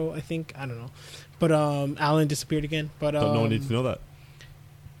little girl, I think. I don't know. But Alan disappeared again. But no one needs to know that.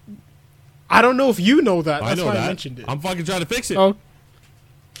 I don't know if you know that. I That's know why that. I mentioned it. I'm fucking trying to fix it. Oh.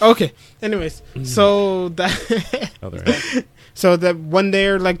 Okay. Anyways, so that Oh, there it is. so that when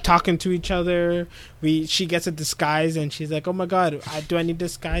they're like talking to each other, she gets a disguise and she's like, "Oh my god, do I need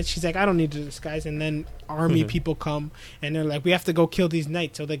disguise?" She's like, "I don't need a disguise." And then army people come and they're like, "We have to go kill these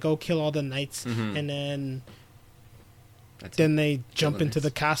knights." So they go kill all the knights, and then they jump into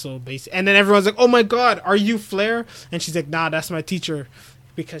the castle base, and then everyone's like, "Oh my god, are you Flare?" And she's like, "Nah, that's my teacher,"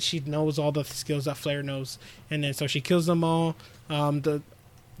 because she knows all the skills that Flare knows. And then so she kills them all.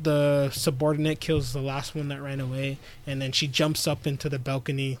 The subordinate kills the last one that ran away, and then she jumps up into the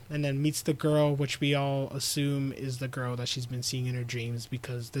balcony and then meets the girl, which we all assume is the girl that she's been seeing in her dreams,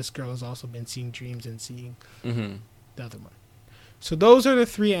 because this girl has also been seeing dreams and seeing the other one. So those are the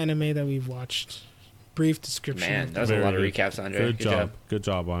 3 anime that we've watched. Brief description. Man, that was a lot of recaps, Andre. Good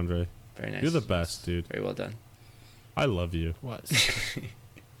job, Andre. Very nice. You're the best, dude. Very well done. I love you.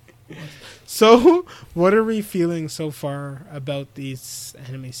 So, what are we feeling so far about these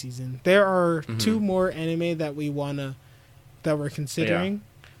anime season? There are 2 more anime that we're considering.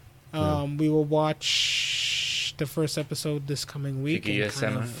 Yeah. We will watch the first episode this coming week and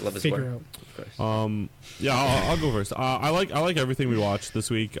kind of Love is figure War. out. Of course. Yeah, I'll go first. I like everything we watched this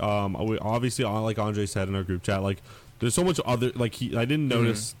week. Obviously, like Andre said in our group chat, like there's so much other, like I didn't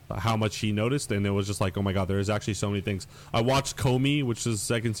notice how much he noticed, and it was just like, oh my god, there is actually so many things. I watched Comey, which the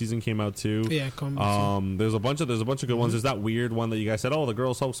second season came out too. Yeah, Comey. There's a bunch of good ones. There's that weird one that you guys said, oh, the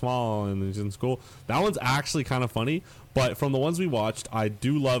girl's so small and she's in school. That one's actually kind of funny. But from the ones we watched, I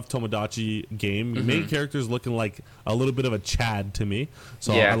do love Tomodachi Game. The main character's looking like a little bit of a Chad to me,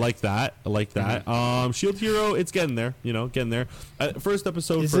 so I like that. Shield Hero, it's getting there. Getting there. First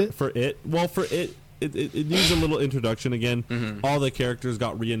episode for it. Well, for it. It needs a little introduction again. All the characters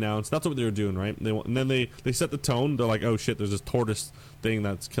got re-announced. That's what they were doing, right? And then they set the tone. They're like, oh shit, there's this tortoise thing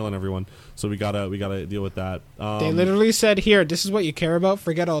that's killing everyone. So we gotta deal with that. They literally said, "Here, this is what you care about.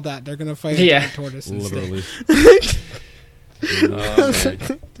 Forget all that. They're gonna fight the tortoise." Literally.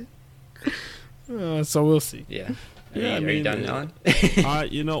 So we'll see. Yeah. Yeah, are you done, Alan? I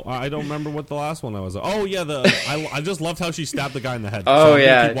don't remember what the last one I was. Oh yeah, I just loved how she stabbed the guy in the head. Oh so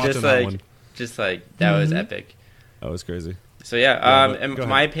yeah, just that was epic. That was crazy. So in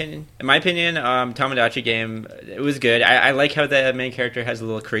my opinion, Tomodachi Game, it was good. I like how the main character has a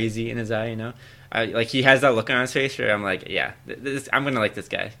little crazy in his eye. Like he has that look on his face where I'm like, yeah, I'm gonna like this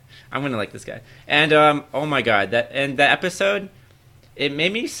guy. And oh my god, that episode, it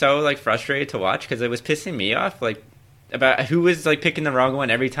made me so like frustrated to watch because it was pissing me off, like about who was like picking the wrong one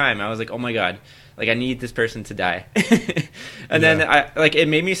every time. I was like, oh my god. Like I need this person to die, and then it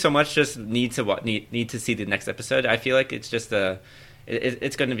made me so much just need to see the next episode. I feel like it's just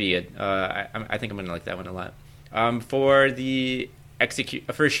it's going to be good. I think I'm going to like that one a lot. For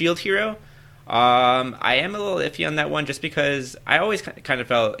Shield Hero, I am a little iffy on that one just because I always kind of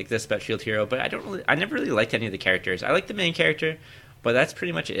felt like this about Shield Hero, but I never really liked any of the characters. I like the main character, but that's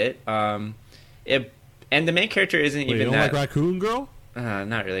pretty much it. And the main character isn't even you don't that like Raccoon Girl?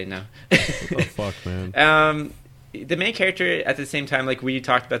 Not really, no. What the fuck, man? The main character, at the same time, like we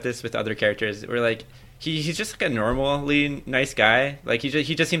talked about this with other characters, we're like, he's just like a normally nice guy. Like he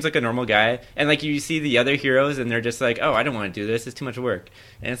just seems like a normal guy. And like you see the other heroes, and they're just like, oh, I don't want to do this. It's too much work.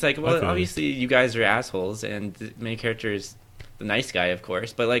 And it's like, well, obviously you guys are assholes, and the main character is the nice guy, of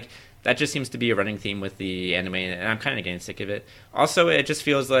course. But like that just seems to be a running theme with the anime, and I'm kind of getting sick of it. Also, it just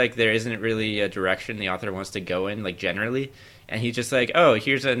feels like there isn't really a direction the author wants to go in, like generally. And he's just like, oh,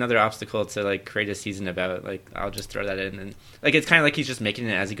 here's another obstacle to like create a season about. Like, I'll just throw that in, and like it's kind of like he's just making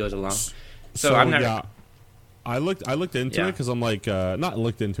it as he goes along. So I'm not. Yeah, I looked into it because I'm like, not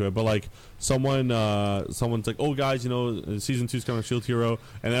looked into it, but like someone's like, oh guys, season 2's coming, Shield Hero,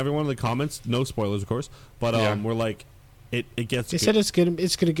 and everyone in the comments, no spoilers of course, but we're like, it gets. They said it's good.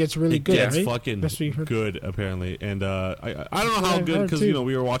 It's gonna get really good. It's right? fucking good apparently, and I don't know how good because we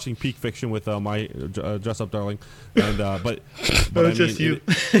were watching Peak Fiction with my Dress Up Darling, and but it's just you.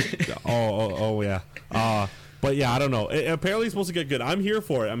 Oh yeah. But yeah, I don't know. Apparently, it's supposed to get good. I'm here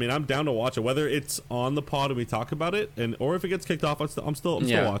for it. I mean, I'm down to watch it. Whether it's on the pod and we talk about it, or if it gets kicked off, I'm still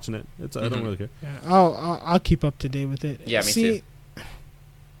watching it. I don't really care. Yeah, I'll keep up to date with it. Yeah, me too.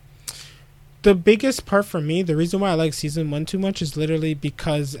 the biggest part for me, the reason why I like season 1 too much is literally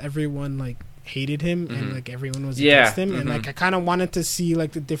because everyone like hated him and like everyone was against him, and like I kind of wanted to see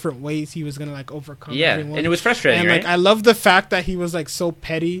like the different ways he was gonna like overcome everyone. And it was frustrating, and right? like I love the fact that he was like so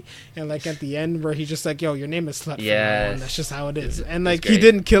petty, and like at the end where he just like, yo, your name is Slut, and that's just how it is. And like he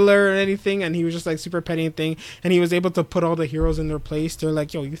didn't kill her or anything, and he was just like super petty and thing, and he was able to put all the heroes in their place. They're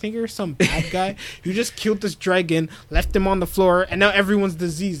like, yo, you think you're some bad guy? You just killed this dragon, left him on the floor, and now everyone's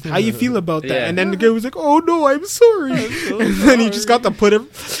diseased. How you feel about that? And then the guy was like, oh no, I'm sorry. And then he just got to put him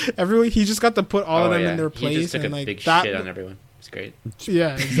he just got to put all of them in their place. He just took and a like big that, shit on everyone. It's great.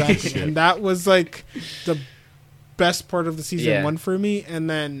 Yeah, exactly. And that was like the best part of the season 1 for me. And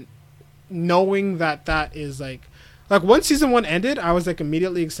then knowing that is like once season 1 ended, I was like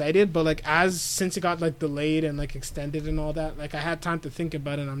immediately excited. But like since it got like delayed and like extended and all that, like I had time to think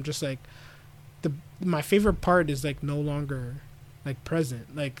about it. And I'm just like, my favorite part is like no longer like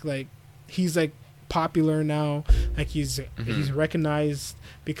present. Like he's like popular now, like he's recognized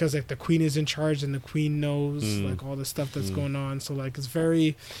because like the queen is in charge and the queen knows like all the stuff that's going on. So like it's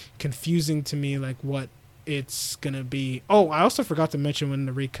very confusing to me like what it's gonna be. Oh, I also forgot to mention in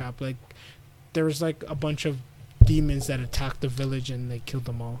the recap, like there was like a bunch of demons that attacked the village and they killed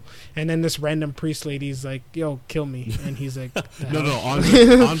them all, and then this random priest lady's like, yo, kill me, and he's like no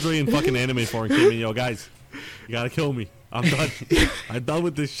Andre in fucking anime form came in, yo guys, you gotta kill me, I'm done. I'm done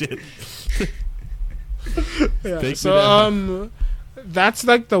with this shit. Yeah, so that's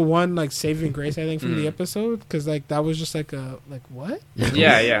like the one like saving grace I think from the episode, because like that was just like a like what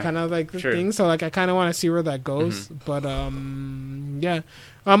kind of like the thing. So like I kind of want to see where that goes. But I'm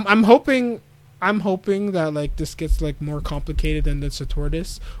hoping that like this gets like more complicated than it's a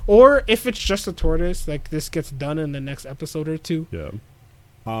tortoise, or if it's just a tortoise, like this gets done in the next episode or two.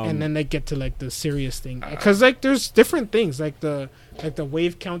 And then they get to like the serious thing, because like there's different things, like the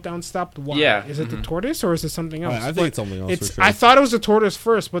wave countdown stopped. Why? Is it the tortoise or is it something else? I think it's something else. For sure. I thought it was the tortoise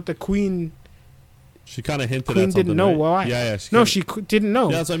first, but the queen. She kind of hinted. Queen at something, didn't know right? why. Yeah. She didn't know.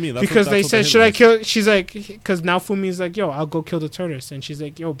 Yeah, that's what I mean. Because they said, "Should I kill?" She's like, because now Fumi's like, "Yo, I'll go kill the tortoise," and she's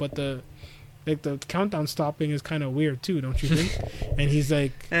like, "Yo, but the countdown stopping is kind of weird too, don't you think?" And he's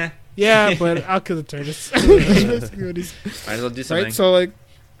like, "Yeah, but I'll kill the tortoise." Might as well do something. Right? So like.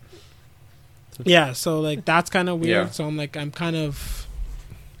 Yeah, so like that's kind of weird. So I'm kind of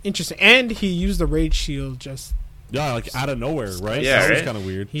interested. And he used the rage shield just like out of nowhere, right? Yeah, that was right? kind of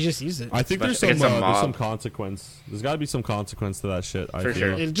weird. He just used it. I think there's some consequence. There's got to be some consequence to that shit. For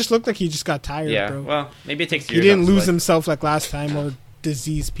sure. It just looked like he just got tired, bro. Well, maybe it takes years. He didn't lose himself like last time or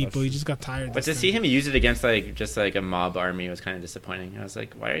disease people. He just got tired. But to see him use it against like just like a mob army was kind of disappointing. I was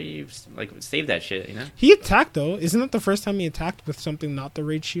like, why are you like save that shit? You know. He attacked though. Isn't it the first time he attacked with something not the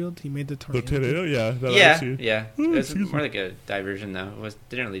rage shield? He made the tornado. The tornado, yeah. It was more like a diversion though. It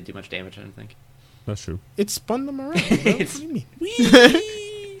didn't really do much damage. I don't think. That's true. It spun them around. Bro. What do you mean?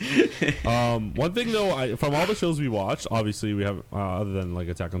 One thing though, from all the shows we watched, obviously we have other than like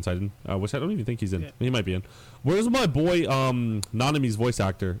Attack on Titan, which I don't even think he's in. He might be in. Where's my boy Nanami's voice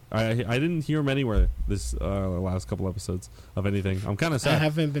actor? I didn't hear him anywhere this last couple episodes of anything. I'm kind of sad. I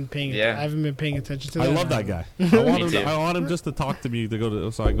haven't been paying attention to that. I love that guy. I want him just to talk to me so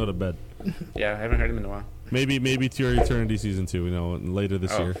I can go to bed. Yeah, I haven't heard him in a while. Maybe To Your Eternity season 2, later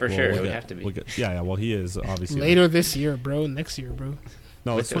this year. For sure, it would have to be. Well, he is obviously later this year, bro. Next year, bro.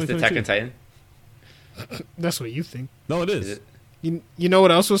 No, it's the Attack on Titan. That's what you think. No, it is. You know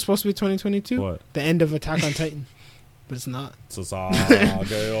what else was supposed to be 2022? What? The end of Attack on Titan. But it's not. But yeah,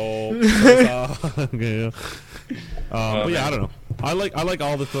 I don't know. I like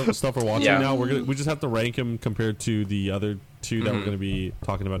all the stuff we're watching now. We just have to rank him compared to the other two that we're going to be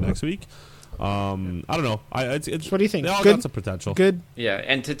talking about next week. I don't know. It's what do you think? They all good? got some potential. Good. Yeah,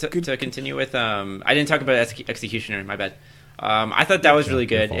 and to continue with, I didn't talk about Executioner. My bad. I thought that was really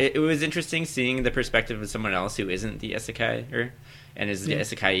good. It was interesting seeing the perspective of someone else who isn't the isekai and is the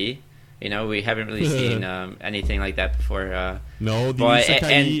isekai. You know, we haven't really seen anything like that before. No, the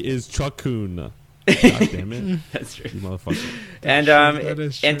isekai is Chakun. God damn it. That's true. You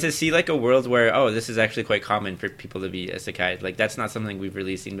motherfucker. And to see like a world where this is actually quite common for people to be isekai. Like that's not something we've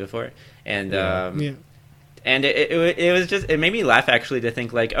really seen before. And and it was just, it made me laugh actually to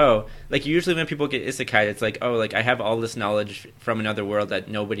think like, like usually when people get isekai, it's like, like I have all this knowledge from another world that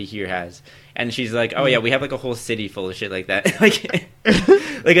nobody here has. And she's like, yeah, we have like a whole city full of shit like that. like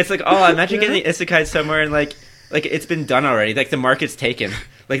it's like, imagine getting isekai somewhere and like it's been done already. Like the market's taken.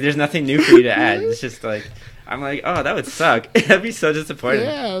 Like there's nothing new for you to add. It's just like, I'm like, that would suck. That'd be so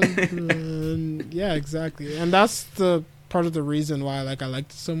disappointing. Yeah, exactly. And that's the part of the reason why like I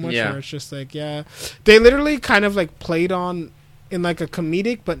liked it so much. Where it's just like, they literally kind of like played on in like a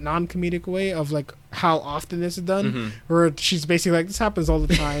comedic but non-comedic way of like how often it's done. Mhm. Where she's basically like, this happens all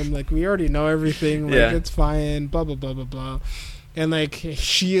the time. Like we already know everything. Like Yeah. it's fine. Blah blah blah blah blah. And like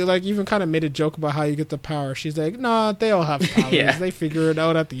she like even kind of made a joke about how you get the power. She's like, nah, they all have powers. Yeah. They figure it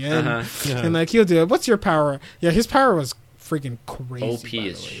out at the end. Uh-huh. Yeah. And like he'll do it. What's your power? Yeah, his power was freaking crazy. OP by the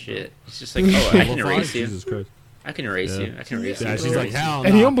as way, shit. It's just like, oh, I Level can 5? erase you. Jesus Christ. I can erase Yeah. you. I can erase Yeah, you. she's like, hell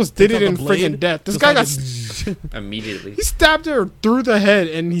And he nah. almost did Take it out in the blade, freaking death. This just guy like got Immediately. he stabbed her through the head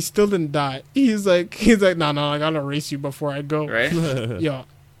and he still didn't die. He's like, no, I gotta erase you before I go. Right? Yo,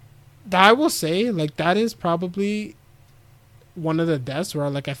 I will say, like, that is probably one of the deaths where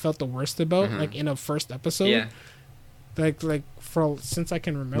like I felt the worst about, Mhm. like in a first episode. Yeah. Like for since I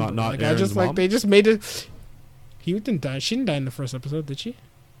can remember. Not like I Aaron's just like mom? they just made it. He didn't die. She didn't die in the first episode, did she?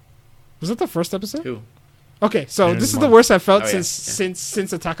 Was that the first episode? Who? Okay, so Aaron's this is mom. the worst I felt Oh, yeah,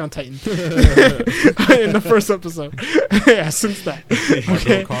 since Attack on Titan in the first episode. Yeah, since that.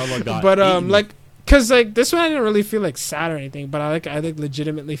 Okay, Carla got but eaten. like, cause like this one I didn't really feel like sad or anything, but I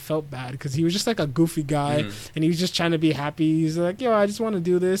legitimately felt bad because he was just like a goofy guy Mhm. and he was just trying to be happy. He's like, yo, I just want to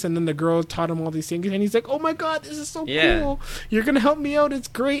do this, and then the girl taught him all these things, and he's like, oh my god, this is so Yeah. cool. You're gonna help me out. It's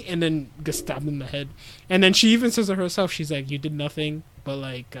great. And then gets stabbed in the head. And then she even says it herself. She's like, you did nothing, but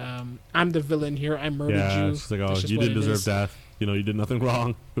like, I'm the villain here. I murdered yeah, you. she's like, oh, That's just you what didn't it deserve is. death. You know, you did nothing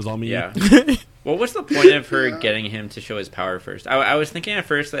wrong. It was all me. Yeah. Well, what's the point of her getting him to show his power first? I was thinking at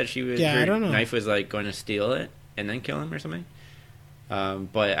first that she was Yeah, I her don't know. knife was like going to steal it and then kill him or something.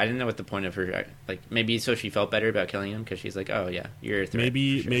 But I didn't know what the point of her like. Maybe so she felt better about killing him because she's like, oh yeah, you're a threat.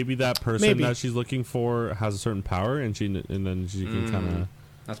 Maybe for sure. maybe that person Maybe. that she's looking for has a certain power, and then she can kind of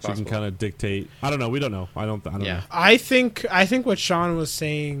That's she can possible. kind of dictate. I don't know. We don't know. I don't Yeah. know. I think what Sean was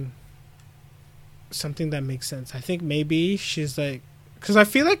saying, something that makes sense. I think maybe she's like, because I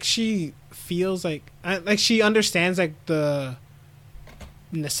feel like she feels like she understands like the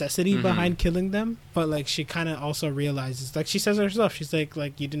necessity Mhm. behind killing them, but like she kind of also realizes, like she says herself, she's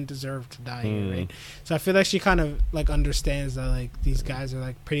like you didn't deserve to die here, right? So I feel like she kind of like understands that like these guys are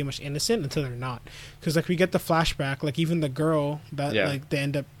like pretty much innocent until they're not, because like we get the flashback, like even the girl that Yeah. like they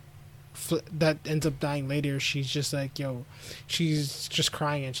end up that ends up dying later, she's just like, yo, she's just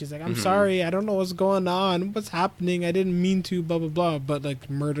crying and she's like, I'm Mhm. sorry, I don't know what's going on, what's happening, I didn't mean to, blah blah blah, but like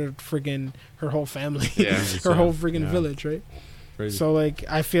murdered friggin' her whole family, Yeah. her whole friggin' Yeah. village, right? Crazy. So like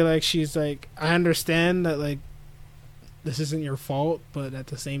I feel like she's like, I understand that like this isn't your fault, but at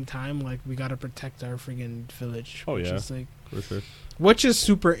the same time like we gotta protect our friggin' village. Oh, which yeah. is, like, For sure. which is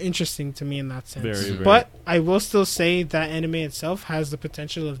super interesting to me in that sense. Very, very. But I will still say that anime itself has the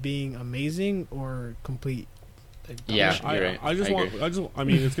potential of being amazing or complete. Like, Yeah. bullshit. You're right. I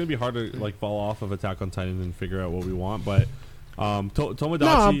mean, it's gonna be hard to like fall off of Attack on Titan and figure out what we want, but Tomodachi.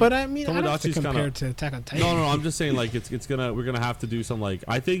 No, but I mean, I don't have to Tomodachi's compare kinda- to Attack on Titan. No, I'm just saying like we're gonna have to do some like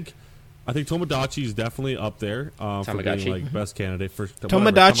I think Tomodachi is definitely up there for Tamagotchi. being like best candidate for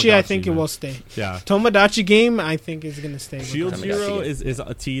Tomodachi, I think it man. will stay. Yeah. Tomodachi game, I think is gonna stay. Shield Tamagotchi Hero game. is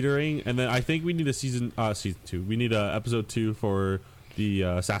a teetering, and then I think we need a season 2. We need a episode 2 for the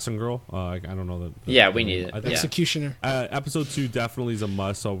assassin girl. I don't know that. Yeah, we need it. I think Yeah. Executioner. episode 2 definitely is a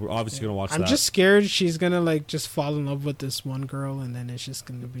must. So we're obviously gonna watch I'm that. just scared she's gonna like just fall in love with this one girl, and then it's just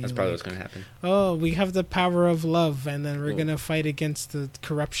gonna be That's probably like, what's going to happen. oh, we have the power of love, and then we're Cool. gonna fight against the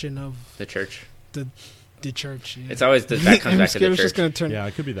corruption of The church. the church. Yeah. It's always that comes I'm back to scared the it's just church. gonna turn. Yeah,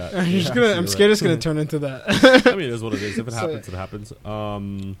 it could be that. I'm Yeah, scared it's gonna turn into that. I mean, it is what it is. If it So- happens, it happens.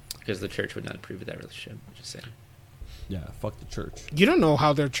 Because the church would not approve of that relationship. I'm just saying. Yeah, fuck the church. You don't know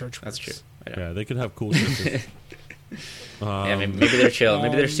how their church works. That's true. I know. Yeah, they could have cool churches. Yeah, maybe they're chill.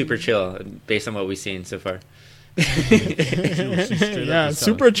 Maybe they're super chill based on what we've seen so far. Yeah,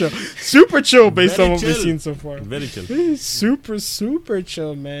 super chill based Very on what we've chill. seen so far. Very chill. Super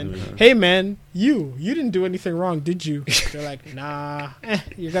chill, man. Yeah. Hey, man, you didn't do anything wrong, did you? They're like, nah,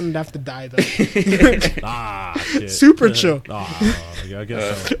 you're gonna have to die though. Shit. Super chill. I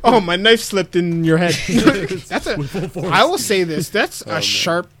guess so. Oh, my knife slipped in your head. That's a. With full force. I will say this. That's Oh, man. a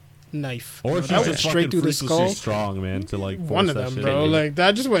sharp knife. Or bro. she's that went just straight through the freakishly skull. strong, man, to like One of force that them, shit. bro. Like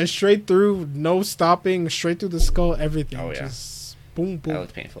that just went straight through, no stopping, straight through the skull. Everything. Oh, yeah. Just boom, That boom,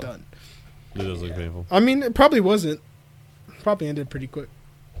 looked painful. done. It does look Yeah. painful. I mean, it probably wasn't. Probably ended pretty quick.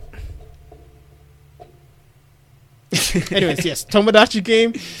 Anyways, yes, Tomodachi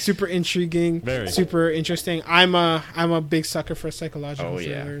game, super intriguing, Very. super interesting. I'm a big sucker for psychological Oh,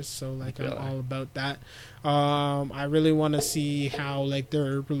 yeah. thrillers, so like I'm Really? all about that. I really want to see how like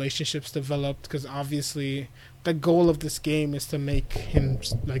their relationships developed, because obviously the goal of this game is to make him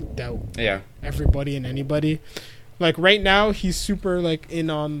like doubt Yeah. everybody and anybody. Like right now, he's super like in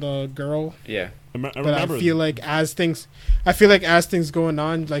on the girl, Yeah. I But remember. I feel like as things going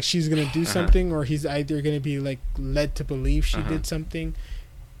on, like she's gonna do something, or he's either gonna be like led to believe she did something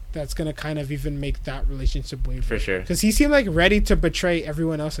that's gonna kind of even make that relationship waver. For sure. Because he seemed like ready to betray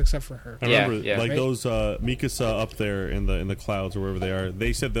everyone else except for her. I remember, Yeah, like right? those Mikasa up there in the clouds or wherever they are.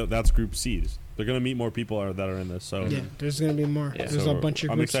 They said that's Group C's. They're gonna meet more people that are in this. So Yeah, there's gonna be more. Yeah. There's so a bunch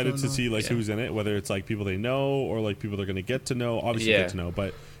of. I'm groups excited going to on. see like Yeah. who's in it, whether it's like people they know or like people they're gonna get to know. Obviously, Yeah. get to know,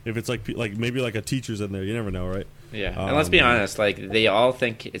 but if it's like like maybe like a teacher's in there, you never know, right? Yeah, and let's be Um, honest. Like they all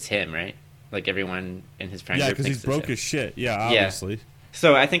think it's him, right? Like everyone in his friend Yeah, group because thinks he's broke it's him. as shit. Yeah, obviously.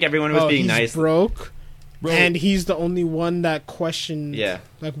 So I think everyone was being he's nice. broke, Bro, and he's the only one that questioned Yeah.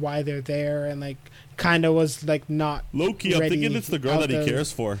 like why they're there, and like kind of was like not. low-key, I'm ready thinking it's the girl out that he there.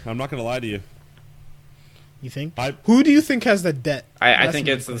 cares for. I'm not gonna lie to you. You think? I Who do you think has the debt? I That's think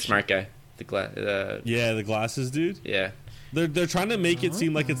my it's the question. smart guy. yeah, the glasses dude. Yeah. They're trying to make it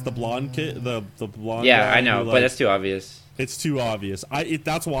seem like it's the blonde kid, the blonde. Yeah, guy I know, who, but like, that's too obvious. it's too obvious.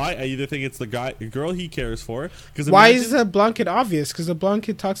 That's why I either think it's the girl he cares for. Because Why is the blonde kid obvious? Because the blonde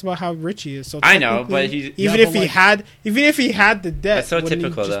kid talks about how rich he is. So I know, technically, but he's- even Yeah, if but, he like- had, the debt, That's so wouldn't he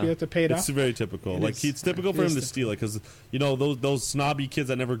typical, just be though. able to pay it It's off? very typical. It Like is. it's typical for It him to is steal it because you know those snobby kids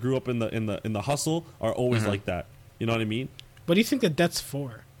that never grew up in the hustle are always like that. You know what I mean? What do you think the debt's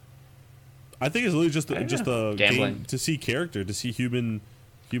for? I think it's literally just don't just know. a Gambling. game to see character, to see human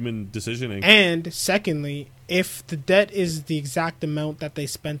decisioning. And secondly, if the debt is the exact amount that they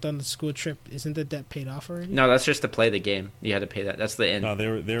spent on the school trip, isn't the debt paid off already? No, that's just to play the game. You had to pay that. That's the end. No,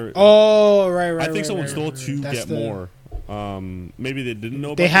 they're. Oh, right. I think right, someone right, stole right, to right. That's get the- more. Maybe they didn't know.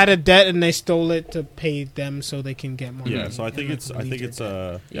 About They it. had a debt and they stole it to pay them so they can get more. Yeah, money so I and, think like, it's relieve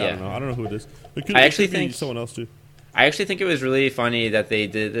their debt. yeah, Yeah. I don't know who it is. It could, I it actually could be think- someone else too. I actually think it was really funny that they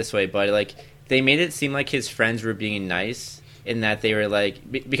did it this way, but like they made it seem like his friends were being nice in that they were like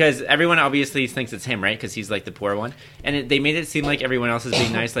because everyone obviously thinks it's him, right? Because he's like the poor one, and they made it seem like everyone else is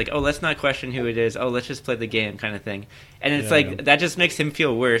being nice, like oh let's not question who it is, oh let's just play the game kind of thing, and it's Yeah, like yeah. that just makes him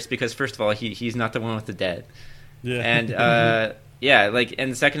feel worse because first of all he's not the one with the debt, Yeah, and yeah, like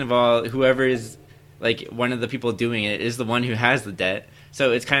and second of all whoever is like one of the people doing it is the one who has the debt.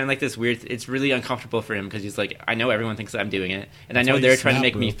 So it's kind of like this weird. It's really uncomfortable for him because he's like, I know everyone thinks I'm doing it, and That's I know why you they're trying to snap,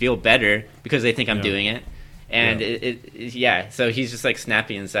 make me bro. feel better because they think I'm Yeah. doing it, and Yeah. yeah. So he's just like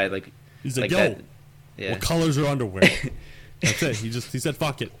snappy inside, like he's like, yo, that. Yeah, what color's your underwear? That's it. He said,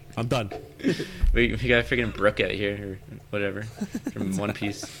 fuck it, I'm done. we got freaking Brooke out here or whatever from One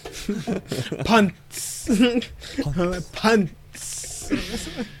Piece. Punts. Punts.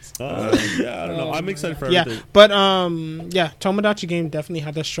 Yeah, I don't know. I'm excited for Yeah, everything. but yeah, Tomodachi Game definitely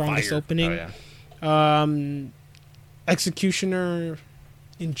had the strongest Fire. opening. Oh yeah, Executioner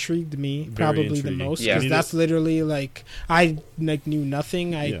intrigued me Very probably the intriguing. most Yeah. because that's literally like I like knew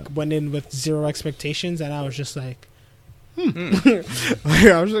nothing. I Yeah. went in with zero expectations and I was just like, Like,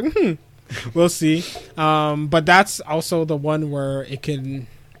 I was like, we'll see. But that's also the one where it can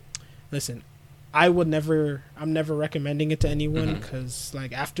listen. I'm never recommending it to anyone because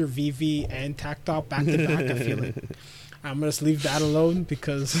like after VV and Tactop back to back, I feel like I'm gonna just leave that alone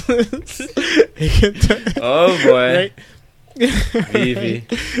because oh boy, right? Vivi,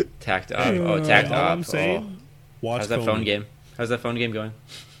 tacked off. Oh, tacked All off. I'm saying, watch How's that Komi. phone game? How's that phone game going?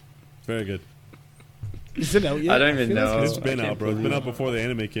 Very good. Is it out yet? I don't even feel like know. It's been I can't out, bro. It's been believe out before the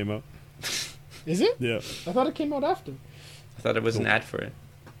anime came out. Is it? Yeah. I thought it came out after. I thought it was an ad for it.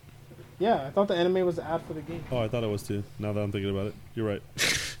 Yeah, I thought the anime was the ad for the game. Oh, I thought it was too. Now that I'm thinking about it, you're right.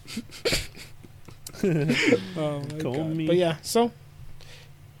 Oh my Komi. god! But yeah, so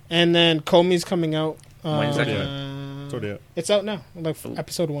and then Komi's coming out. When's that It's already out. It's out now. Like Ooh.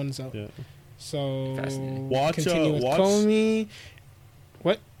 episode 1's out. Yeah. So Fascinating. Watch, continue with watch- Komi.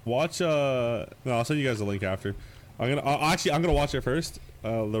 Watch. No, I'll send you guys a link after. I'm gonna watch it first.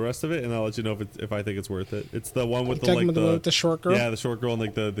 The rest of it, and I'll let you know if I think it's worth it. It's the one with the Talking like about the short girl. yeah, the short girl and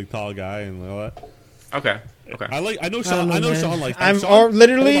like the tall guy and all that. Okay. Okay. I know I Sean. don't I know man. Sean like that. I'm Sean,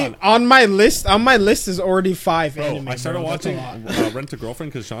 literally hold on. on my list. On my list is already 5 Bro, anime. I started bro. That's a watching lot. Rent a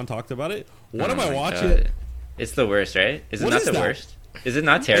Girlfriend because Sean talked about it. What Oh am I my watching? God. It's the worst, right? Is it What not is the that? worst? Is it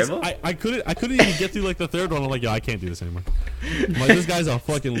not terrible? I couldn't even get through like the third one. I'm like, yeah, I can't do this anymore. I'm like, this guy's a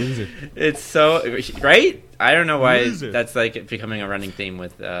fucking loser. It's so right. I don't know why Loser. that's like becoming a running theme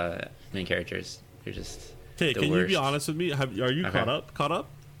with main characters. You're just Okay, The can you be worst. honest with me? Are you Okay. caught up? Caught up?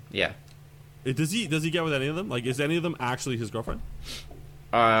 yeah. Does he get with any of them? Like, is any of them actually his girlfriend?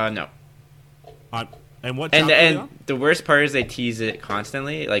 No. And what? And chapter are they and on? the worst part is they tease it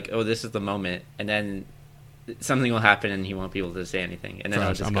constantly. Like, oh, this is the moment, and then something will happen and he won't be able to say anything, and then I'll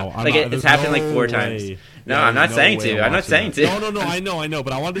Trash. just I'm go. not- I'm Like not- it's there's happened no like 4 way. times. No, Yeah, I'm not no saying way to. I'm not watching saying that. to. No, I know,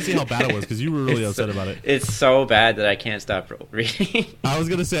 but I wanted to see how bad it was because you were really upset about it. It's so bad that I can't stop reading. I was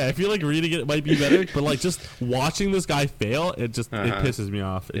gonna say I feel like reading it might be better, but like just watching this guy fail, it Uh-huh. pisses me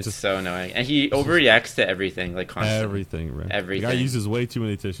off. It It's just so annoying, and he overreacts to everything, like constantly. everything, right? Everything. The guy uses way too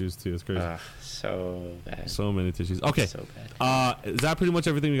many tissues too. It's crazy. So bad. So many tissues. Okay. So bad. Is that pretty much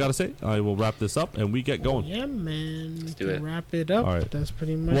everything we got to say? I will wrap this up and we get going. Yeah, man. Let's do it. Wrap it up. All right. That's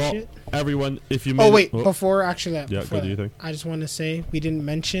pretty much Well, it. everyone, if you made Oh wait, it, before actually that, Yeah, before go do that, your thing. I just want to say we didn't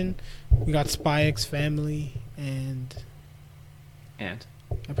mention we got Spy X Family, and And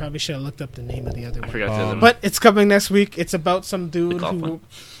I probably should have looked up the name of the other I one. forgot to. But it's coming next week. It's about some dude golf who one?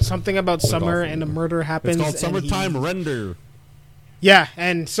 something about summer golf and a one. murder happens. it's called and Summertime he- Render. Yeah,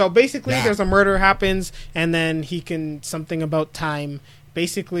 and so basically Yeah. there's a murder happens, and then he can something about time.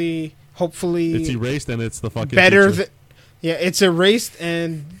 Basically, hopefully It's erased and it's the fucking better. teacher. Yeah, it's erased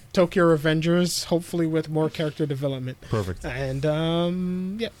and Tokyo Revengers, hopefully with more character development. Perfect.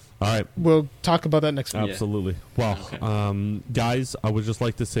 And yeah, All right. we'll talk about that next week. Absolutely. Well, Okay. guys, I would just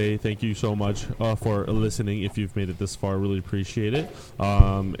like to say thank you so much for listening. If you've made it this far, really appreciate it.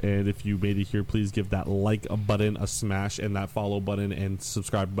 And if you made it here, please give that like button a smash and that follow button and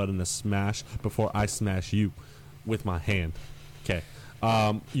subscribe button a smash before I smash you with my hand. Okay.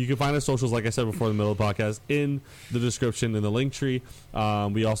 You can find our socials, like I said before, in the middle of the podcast, in the description in the link tree.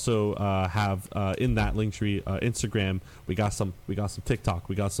 We also have in that link tree Instagram. We got some TikTok.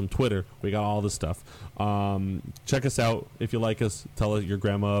 We got some Twitter. We got all this stuff. Check us out if you like us. Tell your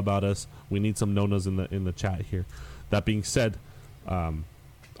grandma about us. We need some nonas in the chat here. That being said,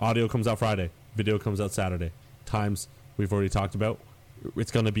 audio comes out Friday. Video comes out Saturday. Times we've already talked about.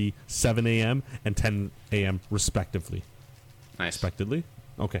 It's going to be 7 a.m. and 10 a.m. respectively. Nice. Expectedly.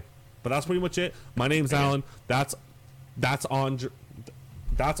 Okay. But that's pretty much it. My name's Alan. That's Andre.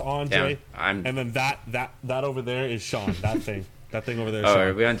 That's Andre. Yeah, I'm. And then that over there is Sean. That thing. That thing over there is Oh, Sean.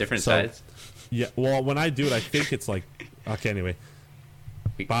 are we on different So- sides? Yeah. Well, when I do it, I think it's like. Okay. Anyway.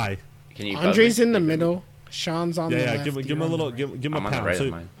 Bye. Can you? Andre's buzz me? in the middle. Sean's on the Yeah. left. Give him you're a on the little. right. Give him I'm a on the pound. right so,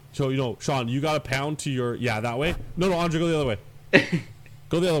 of mine. so Sean, you got a pound to your. Yeah, that way. No, Andre, go the other way.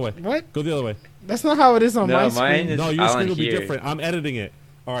 Go the other way. What? Go the other way. That's not how it is on No, my mine screen. is No, your Alan screen will be here. different. I'm editing it.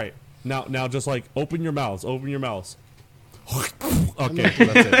 All right. Now, just like open your mouths. Open your mouths. Okay,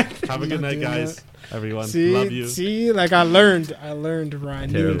 that's it. Have a good night, doing guys. that. Everyone, See, love you. see, like I learned, Ryan.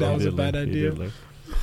 You knew Terrible. that was a You did bad learn. You idea. did learn.